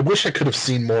 I wish I could have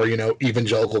seen more,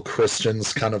 evangelical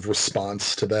Christians kind of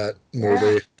response to that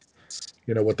movie.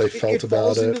 What they felt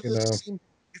about it.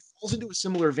 It falls into a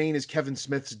similar vein as Kevin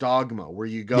Smith's Dogma, where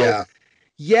you go,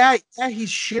 Yeah. he's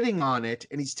shitting on it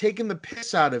and he's taking the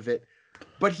piss out of it,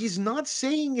 but he's not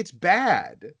saying it's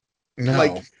bad. No.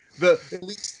 Like at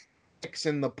least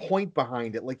and the point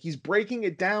behind it, like he's breaking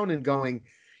it down and going,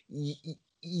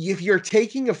 if you're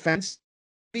taking offense,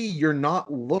 you're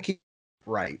not looking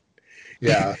right.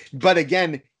 Yeah. But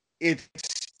again, it's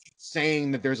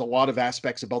saying that there's a lot of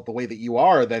aspects about the way that you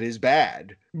are that is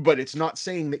bad, but it's not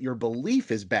saying that your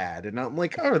belief is bad. And I'm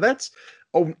like, oh, that's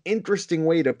an interesting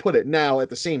way to put it. Now, at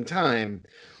the same time,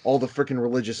 all the freaking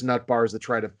religious nut bars that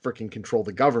try to freaking control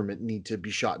the government need to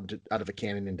be shot out of a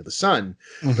cannon into the sun.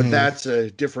 Mhm. But that's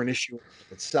a different issue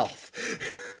itself.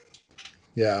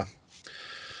 Yeah.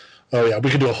 Oh yeah, we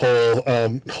could do a whole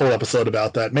episode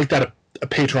about that. Make that a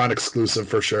Patreon exclusive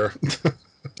for sure.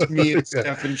 Me and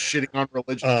Stefan shitting on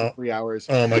religion for 3 hours.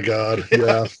 Oh my god.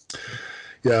 Yeah.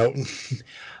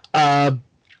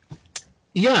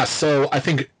 Yeah. So I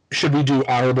think, should we do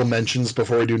honorable mentions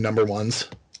before we do number ones?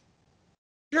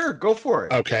 Sure, go for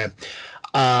it. Okay.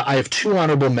 I have 2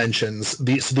 honorable mentions.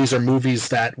 These are movies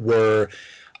that were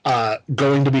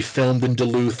going to be filmed in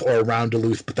Duluth or around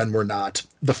Duluth, but then were not.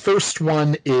 The first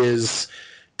one is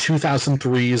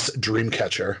 2003's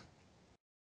Dreamcatcher.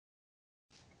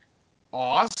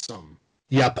 Awesome.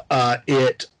 Yep.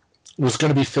 It was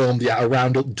going to be filmed,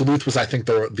 around Duluth. Was, I think,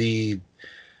 it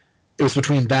was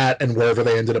between that and wherever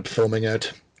they ended up filming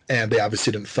it, and they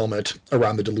obviously didn't film it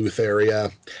around the Duluth area.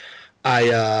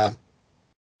 I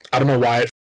don't know why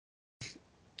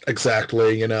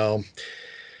exactly,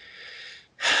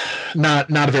 not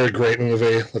a very great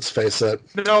movie, let's face it.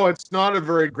 No, it's not a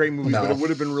very great movie, No. but it would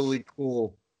have been really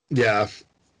cool. Yeah.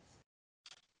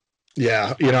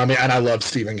 Yeah, and I love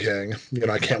Stephen King.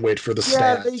 I can't wait for The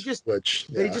Stand. They just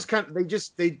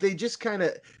kind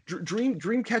of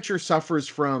Dreamcatcher suffers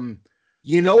from,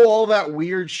 all that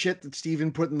weird shit that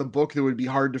Stephen put in the book that would be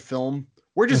hard to film.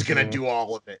 We're just gonna do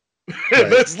all of it. Right.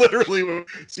 That's literally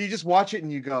so you just watch it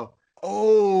and you go,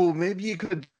 oh, maybe you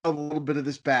could have a little bit of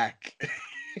this back.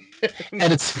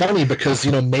 And it's funny because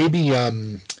maybe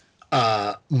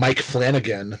Mike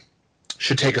Flanagan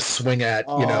should take a swing at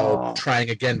trying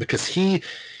again, because he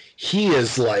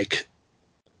is like,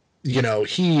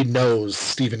 he knows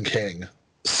Stephen King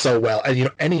so well,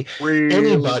 and anybody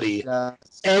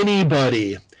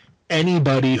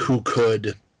who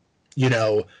could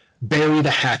bury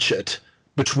the hatchet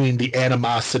between the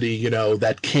animosity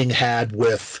that King had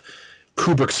with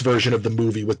Kubrick's version of the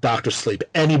movie with Dr. Sleep,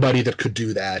 anybody that could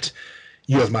do that,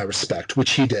 you have my respect,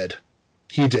 which he did.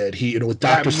 He did. He, with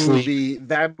Doctor Sleep.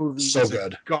 That movie So is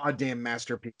good. a goddamn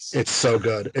masterpiece. It's so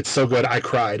good. It's so good. I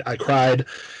cried.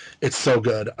 It's so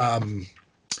good. And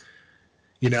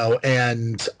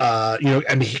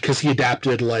because he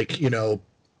adapted, like,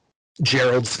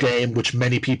 Gerald's Game, which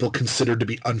many people considered to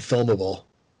be unfilmable.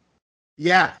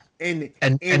 Yeah, and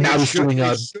now he's doing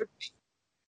a.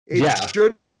 It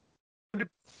should.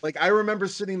 Like, I remember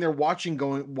sitting there watching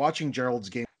Gerald's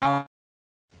Game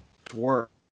work.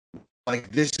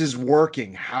 Like, this is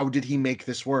working. How did he make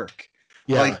this work?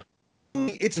 Yeah. Like,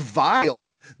 it's vile.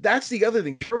 That's the other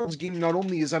thing. Gerald's Game not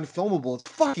only is unfilmable,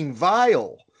 it's fucking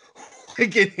vile.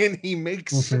 Like, and he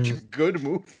makes such a good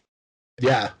movie.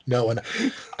 Yeah, no, and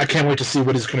I can't wait to see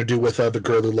what he's going to do with the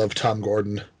girl who loved Tom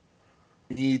Gordon.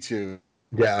 Me too.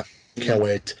 Yeah, can't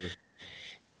wait.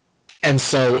 And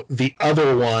so the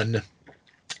other one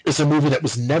is a movie that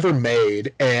was never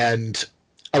made, and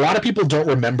a lot of people don't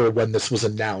remember when this was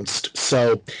announced.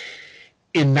 So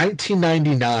in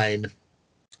 1999,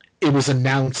 it was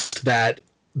announced that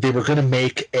they were going to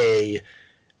make a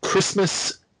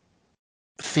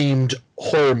Christmas-themed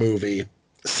horror movie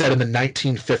set in the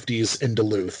 1950s in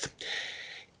Duluth.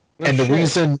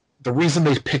 The reason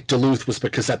they picked Duluth was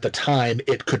because at the time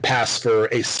it could pass for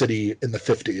a city in the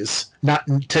 50s. Not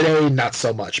today, not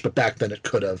so much, but back then it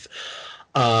could have.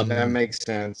 That makes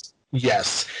sense.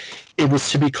 Yes, it was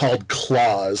to be called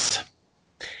Claws,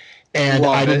 and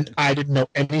I didn't know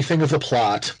anything of the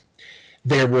plot.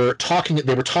 They were talking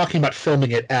about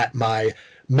filming it at my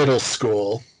middle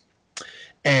school,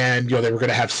 and they were going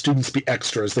to have students be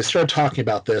extras. They started talking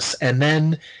about this, and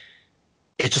then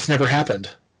it just never happened.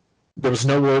 There was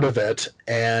no word of it,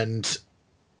 and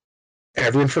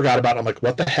everyone forgot about it. I'm like,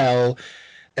 what the hell?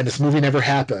 And this movie never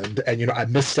happened, and I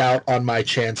missed out on my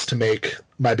chance to make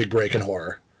my big break in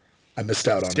horror. I missed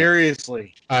out on it.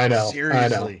 Seriously. I know.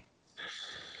 Seriously.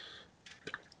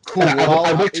 Cool.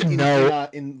 I'd like to know.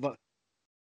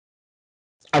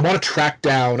 I want to track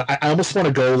down. I almost want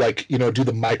to go, like, do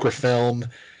the microfilm,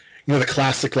 the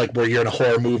classic, like, where you're in a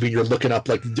horror movie, you're looking up,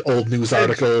 like, old news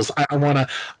articles. I want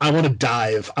to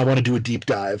dive. I want to do a deep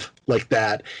dive like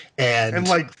that, and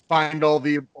like find all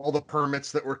the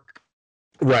permits that were.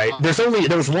 Right.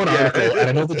 There was one article, and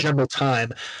I know the General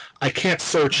Time. I can't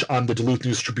search on the Duluth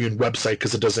News Tribune website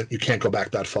because you can't go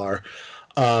back that far.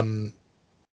 I've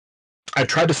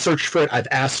tried to search for it. I've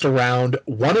asked around.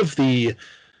 One of the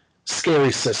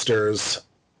Scary Sisters,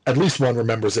 at least one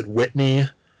remembers it, Whitney.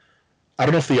 I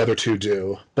don't know if the other two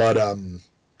do, but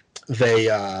they,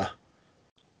 that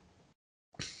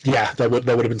would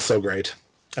have been so great,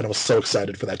 and I was so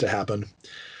excited for that to happen.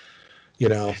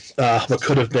 What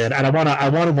could have been, and I want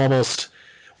to almost.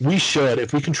 We should,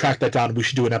 if we can track that down, we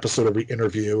should do an episode where we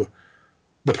interview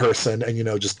the person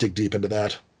and just dig deep into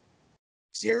that.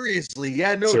 Seriously,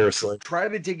 yeah, no. Seriously, try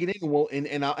to dig it in. Well,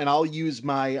 and I'll use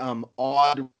my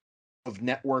odd of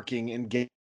networking and getting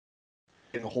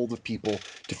a hold of people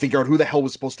to figure out who the hell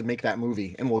was supposed to make that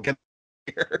movie, and we'll get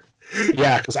there.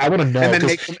 Yeah, because I want to know, and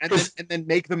then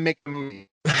make them make the movie.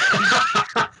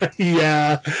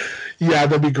 yeah,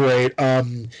 that'd be great.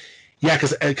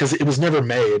 Because it was never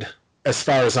made, as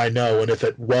far as I know, and if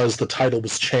it was, the title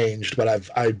was changed, but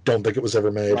I don't think it was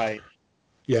ever made. Right.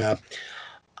 Yeah.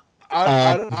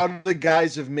 Out of the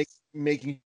guise of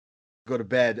making go to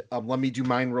bed, let me do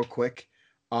mine real quick.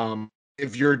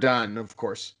 If you're done, of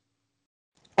course.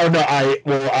 Oh no,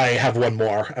 I have one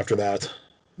more after that.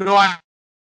 No, I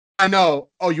know.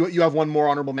 Oh, you have one more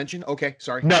honorable mention? Okay,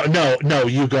 sorry. No,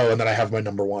 you go, and then I have my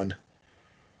number one.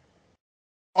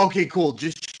 Okay, cool.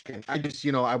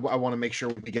 I want to make sure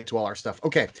we get to all our stuff.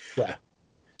 Okay. Yeah.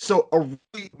 So a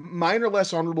really minor,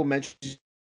 less honorable mention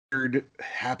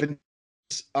happened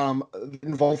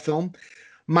involved film.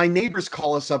 My neighbors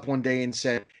call us up one day and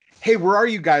said, "Hey, where are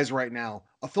you guys right now?"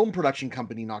 A film production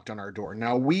company knocked on our door.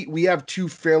 Now we have two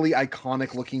fairly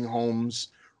iconic looking homes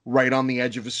right on the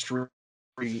edge of a street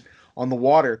on the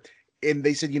water, and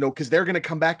they said, because they're going to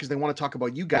come back because they want to talk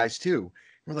about you guys too.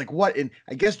 And we're like, what? And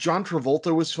I guess John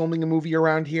Travolta was filming a movie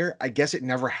around here. I guess it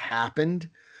never happened,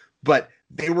 but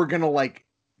they were going to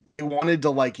they wanted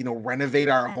to renovate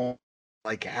our home,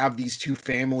 have these two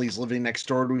families living next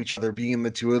door to each other, being the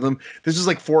two of them. This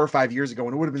was 4 or 5 years ago,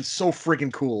 and it would have been so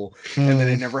freaking cool. And then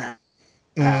it never happened.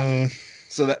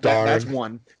 So that's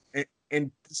one. And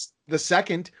the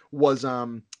second was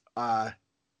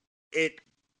it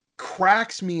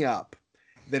cracks me up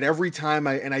that every time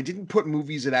I didn't put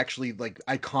movies that actually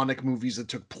iconic movies that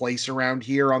took place around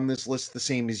here on this list the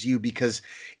same as you, because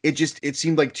it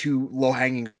seemed like too low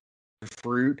hanging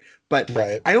fruit. But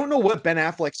right. I don't know what Ben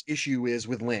Affleck's issue is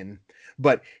with Lynn,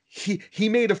 but he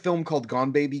made a film called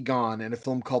Gone Baby Gone and a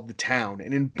film called The Town,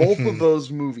 and in both of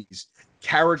those movies,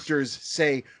 characters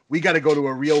say we got to go to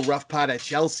a real rough pot at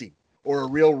Chelsea or a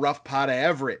real rough pot at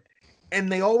Everett,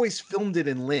 and they always filmed it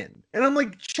in Lynn. And I'm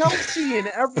like, Chelsea and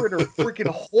Everett are freaking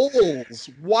holes.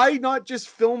 Why not just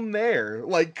film there?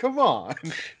 Like, come on.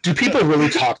 Do people really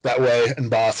talk that way in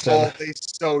Boston? Oh, they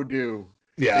so do.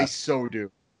 Yeah. They so do.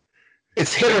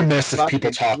 It's hit or miss if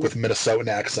people talk with Minnesotan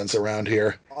accents around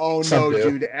here. Oh Some no,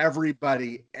 do. dude!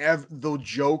 Everybody, the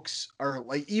jokes are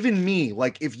like, even me.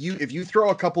 Like, if you throw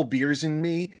a couple beers in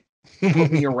me,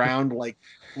 put me around like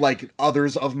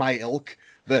others of my ilk,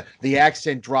 the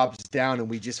accent drops down and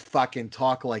we just fucking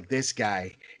talk like this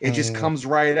guy. It just comes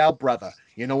right out, brother.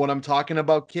 You know what I'm talking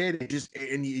about, kid?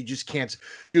 And you just can't.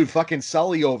 Dude, fucking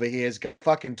Sully over here is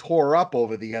fucking tore up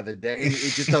over the other day. And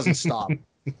it just doesn't stop.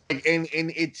 And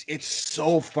it's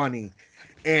so funny.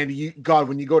 And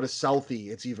when you go to Southie,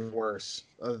 it's even worse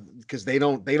because they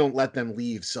don't let them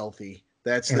leave Southie.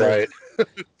 That's right.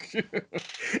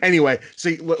 Anyway,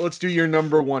 so let's do your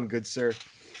number one, good sir.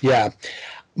 Yeah,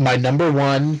 my number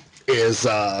one is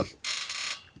a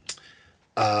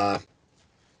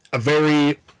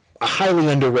highly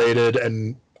underrated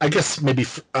and I guess maybe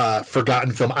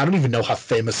forgotten film. I don't even know how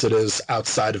famous it is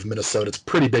outside of Minnesota. It's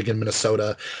pretty big in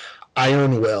Minnesota.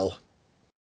 Iron Will.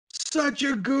 Such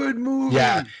a good movie.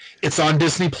 Yeah, it's on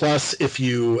Disney Plus. If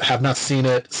you have not seen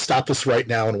it, stop this right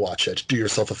now and watch it. Do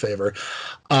yourself a favor.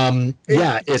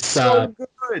 It's so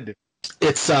good.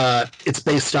 It's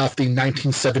based off the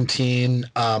 1917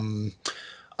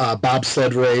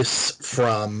 bobsled race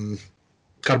from,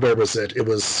 God, where was it? It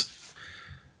was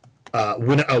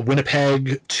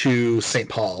Winnipeg to St.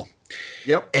 Paul.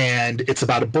 Yep. And it's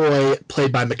about a boy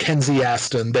played by Mackenzie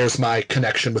Aston. There's my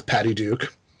connection with Patty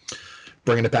Duke,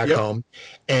 bringing it back home.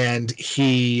 And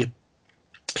he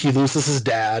loses his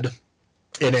dad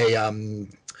in a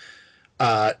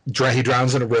he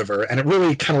drowns in a river, and it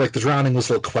really kind of like the drowning was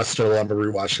a little questionable. I'm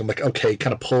rewatching. I'm like, okay,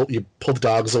 kind of pull the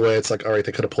dogs away. It's like, all right,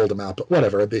 they could have pulled him out, but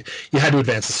whatever. You had to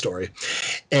advance the story,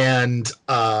 and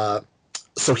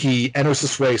so he enters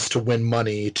this race to win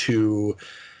money to.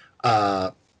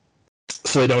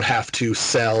 So they don't have to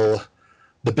sell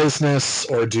the business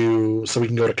so we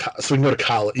can go to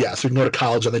college. Yeah, so we can go to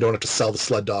college and they don't have to sell the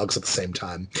sled dogs at the same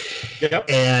time. Yep.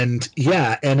 And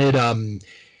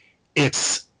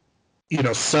it's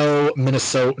so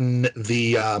Minnesotan.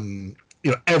 The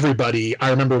everybody. I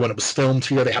remember when it was filmed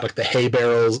here, they had like the hay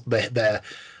barrels, the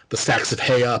stacks of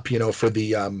hay up, for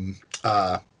the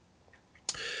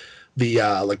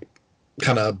like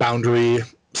kind of boundary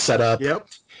setup. Yep.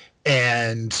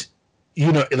 And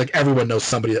like everyone knows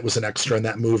somebody that was an extra in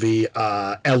that movie.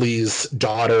 Ellie's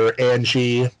daughter,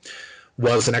 Angie,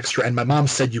 was an extra. And my mom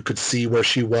said you could see where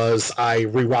she was. I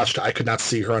rewatched it. I could not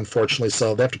see her, unfortunately,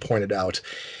 so they have to point it out.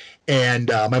 And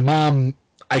my mom,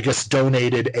 I guess,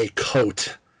 donated a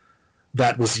coat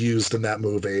that was used in that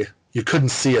movie. You couldn't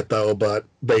see it, though, but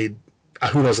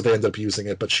who knows if they ended up using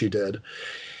it, but she did.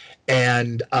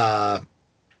 And, and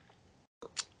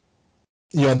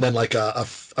then like a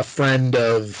friend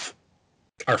of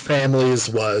our family's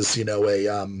was,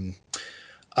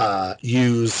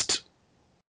 used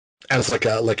as like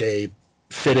a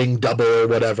fitting double or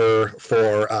whatever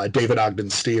for David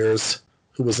Ogden Stiers,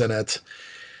 who was in it.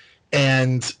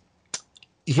 And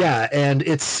and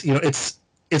it's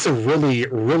a really,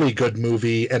 really good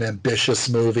movie, an ambitious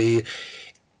movie.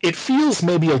 It feels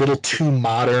maybe a little too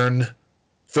modern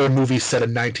for a movie set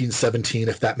in 1917,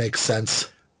 if that makes sense.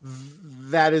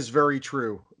 That is very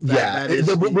true.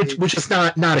 Which is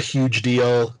not a huge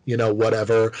deal,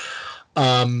 whatever.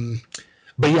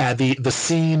 But yeah, the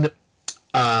scene,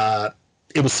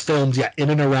 it was filmed, in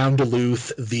and around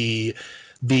Duluth.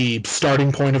 The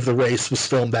starting point of the race was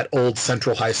filmed at Old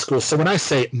Central High School. So when I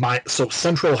say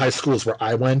Central High School is where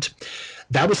I went,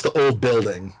 that was the old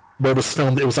building where it was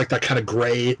filmed. It was like that kind of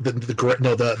gray, the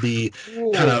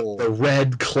kind of the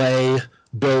red clay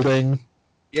building.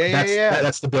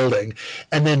 That's the building.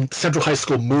 And then Central High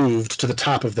School moved to the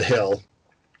top of the hill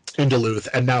in Duluth,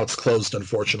 and now it's closed,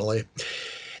 unfortunately.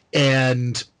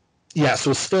 And so it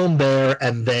was filmed there,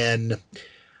 and then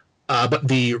but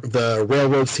the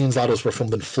railroad scenes, a lot of those were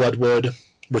filmed in Floodwood,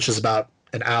 which is about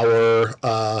an hour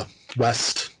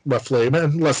west, roughly,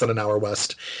 less than an hour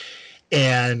west.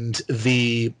 And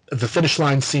the finish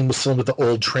line scene was filmed at the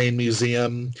old train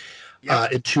museum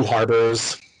in Two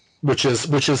Harbors, which is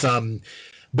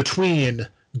between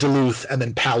Duluth and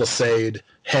then Palisade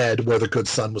Head, where The Good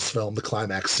Son was filmed, the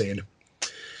climax scene.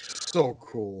 So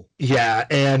cool. Yeah,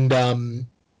 and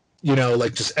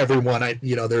like just everyone,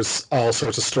 there's all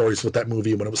sorts of stories with that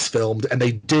movie when it was filmed, and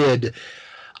they did.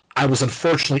 I was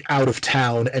unfortunately out of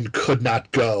town and could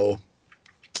not go.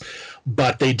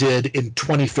 But they did in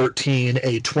 2013,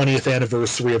 a 20th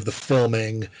anniversary of the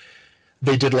filming.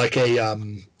 They did like a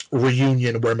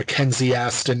reunion where Mackenzie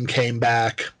Aston came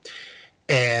back,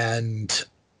 and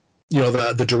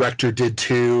the director did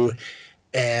too,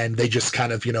 and they just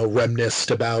kind of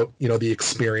reminisced about the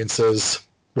experiences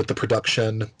with the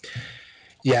production.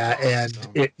 Yeah, and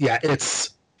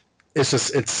it's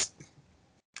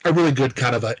a really good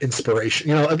kind of a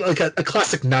inspiration, like a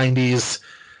classic 90s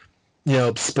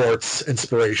sports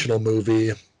inspirational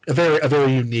movie. A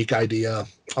very unique idea,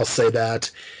 I'll say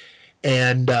that.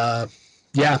 And and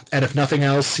if nothing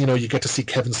else, you get to see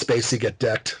Kevin Spacey get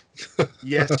decked.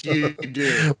 Yes, you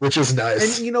do. Which is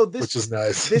nice. And which is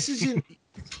nice. This isn't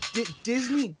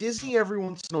Disney every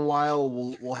once in a while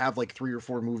will have like 3 or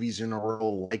 4 movies in a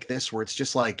row like this, where it's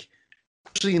just like,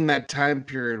 especially in that time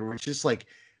period, where it's just like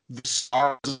the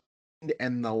stars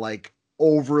and the like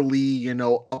overly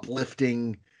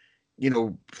uplifting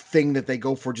thing that they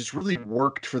go for just really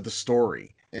worked for the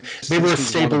story. They were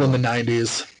stable in the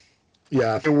 90s.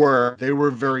 Yeah, they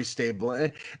were very stable,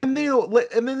 and then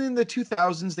in the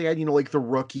 2000s they had like The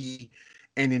Rookie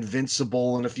and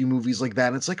Invincible and a few movies like that.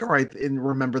 And it's like, all right, and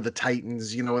Remember the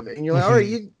Titans, and you're like, all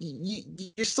right,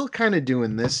 you're still kind of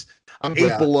doing this.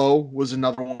 Eight Below was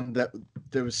another one that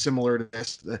was similar to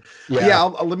this.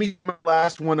 I'll let me my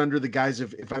last one under the guise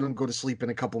of, if I don't go to sleep in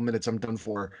a couple minutes, I'm done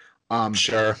for.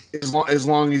 Sure. As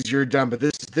long as you're done, but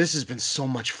this has been so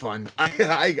much fun.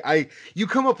 You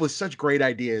come up with such great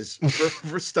ideas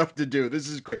for stuff to do. This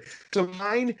is great. So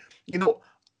mine,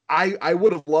 I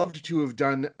would have loved to have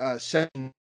done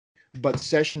session, but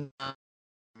session,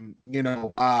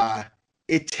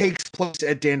 it takes place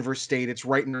at Danvers State. It's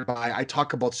right nearby. I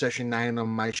talk about Session 9 on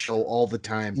my show all the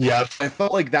time. Yeah, I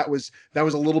felt like that was a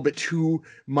little bit too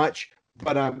much.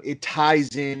 But it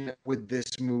ties in with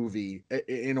this movie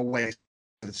in a way.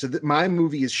 So my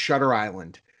movie is Shutter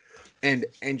Island, and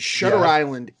Shutter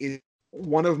Island is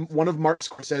one of Martin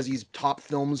Scorsese's top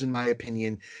films, in my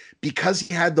opinion, because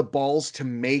he had the balls to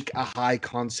make a high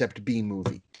concept B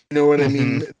movie. You know what I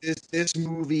mean? This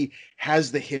movie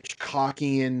has the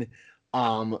Hitchcockian.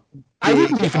 I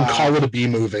wouldn't even call it a B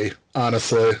movie,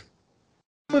 honestly.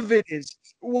 Some of it is.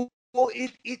 Well,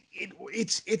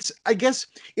 it's I guess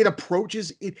it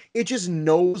approaches it. It just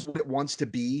knows what it wants to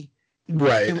be.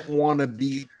 Right. It doesn't want to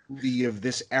be of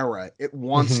this era. It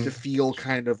wants to feel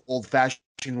kind of old fashioned.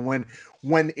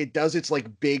 When it does its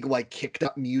like big, like kicked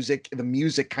up music, the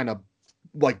music kind of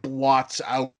like blots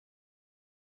out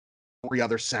every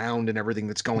other sound and everything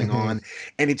that's going on,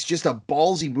 and it's just a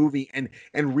ballsy movie, and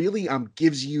really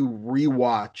gives you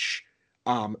rewatch.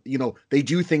 They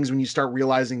do things when you start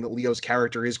realizing that Leo's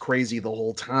character is crazy the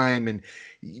whole time, and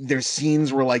there's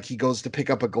scenes where like he goes to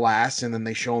pick up a glass and then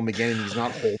they show him again and he's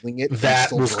not holding it.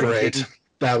 That was great.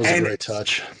 That was a great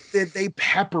touch. They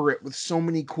pepper it with so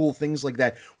many cool things like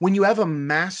that. When you have a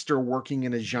master working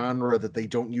in a genre that they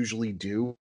don't usually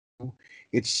do,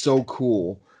 it's so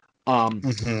cool.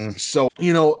 So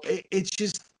it's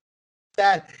just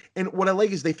that. And what I like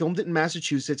is they filmed it in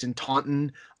Massachusetts, in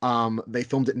Taunton. They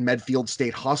filmed it in Medfield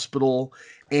State Hospital,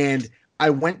 and I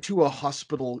went to a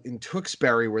hospital in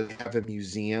Tewksbury where they have a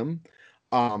museum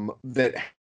that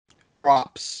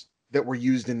props that were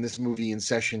used in this movie in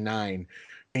Session 9.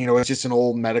 It's just an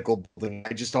old medical building.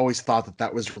 I just always thought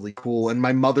that was really cool, and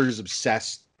my mother's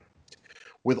obsessed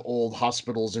with old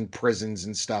hospitals and prisons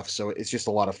and stuff, so it's just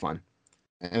a lot of fun.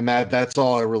 And that's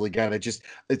all I really got. It's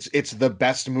the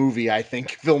best movie I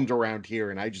think filmed around here,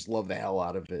 and I just love the hell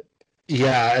out of it.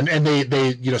 Yeah, and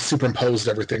they superimposed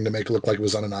everything to make it look like it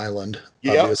was on an island.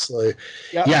 Obviously.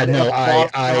 Yep. Yeah. No, I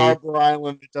Harbor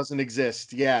Island that doesn't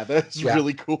exist. Yeah, that's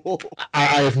really cool.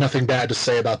 I have nothing bad to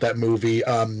say about that movie.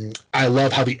 I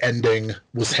love how the ending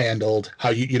was handled.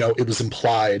 How it was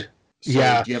implied. So,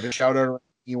 do you have a shout out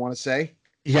you want to say?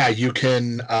 Yeah, you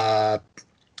can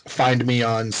find me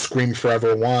on Scream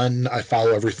Forever 1. I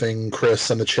follow everything Chris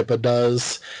and the Chippa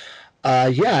does.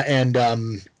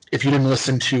 And if you didn't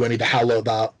listen to any of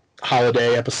the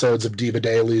holiday episodes of Diva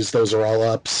Dailies, those are all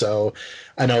up. So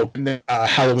I know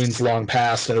Halloween's long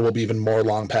past, and it will be even more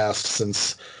long past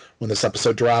since when this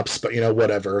episode drops. But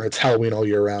whatever. It's Halloween all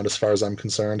year round, as far as I'm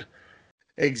concerned.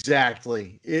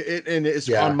 Exactly.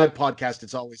 On my podcast,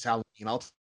 it's always Halloween. I'll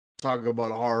talk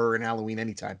about horror and Halloween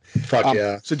anytime. Fuck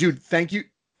yeah. So, dude, thank you,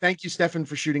 Stefan,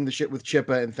 for shooting the shit with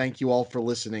Chippa, and thank you all for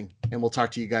listening. And we'll talk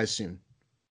to you guys soon.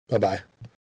 Bye-bye.